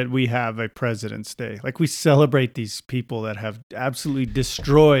interesting that we have a President's Day. Like, we celebrate these people that have absolutely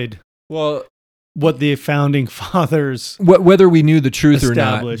destroyed Well, what the founding fathers whether we knew the truth or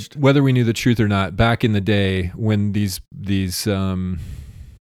not, established. back in the day when these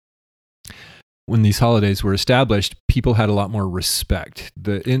holidays were established, people had a lot more respect.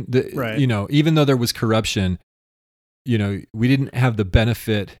 Right. You know, even though there was corruption, you know, we didn't have the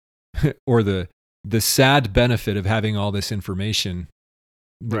benefit or the sad benefit of having all this information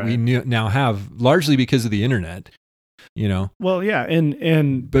that we now have, largely because of the internet. You know. Well, yeah,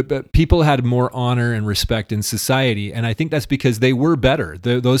 and But people had more honor and respect in society, and I think that's because they were better.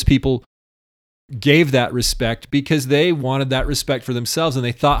 Those people gave that respect because they wanted that respect for themselves, and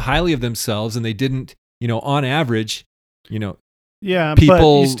they thought highly of themselves, and they didn't, you know, on average, you know, yeah, people-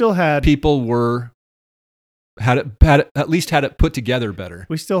 but you still had people had it put together better.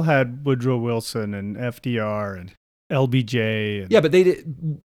 we still had Woodrow Wilson and FDR and LBJ. And, Yeah, but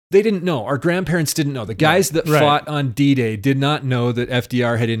they didn't know. Our grandparents didn't know. The guys that Right. fought on D-Day did not know that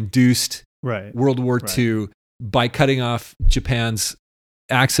FDR had induced right. World War Right. II by cutting off Japan's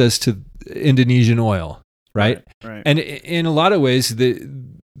access to Indonesian oil, right? Right. And in a lot of ways,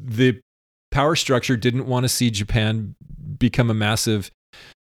 the power structure didn't want to see Japan become a massive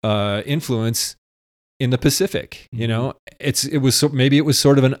influence in the Pacific. You know, maybe it was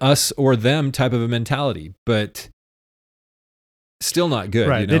sort of an us or them type of a mentality, but still not good.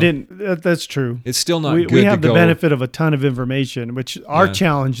 Right. You know? They didn't. That's true. It's still not good. We have to the go, benefit of a ton of information, which our Yeah.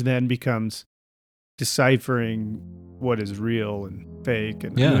 challenge then becomes deciphering what is real and fake.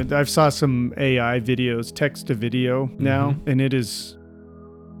 And Yeah. I've saw some AI videos, text to video now, and it is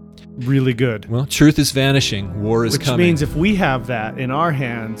really good. Well, truth is vanishing. War is Which coming. means if we have that in our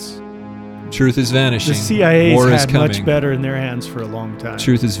hands, Truth is vanishing. the CIA's War is had coming. much better in their hands for a long time.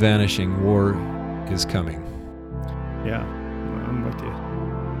 Truth is vanishing. War is coming. Yeah, I'm with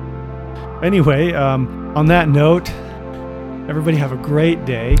you. Anyway, on that note, everybody have a great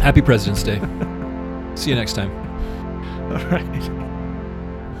day. Happy President's Day. See you next time. All right.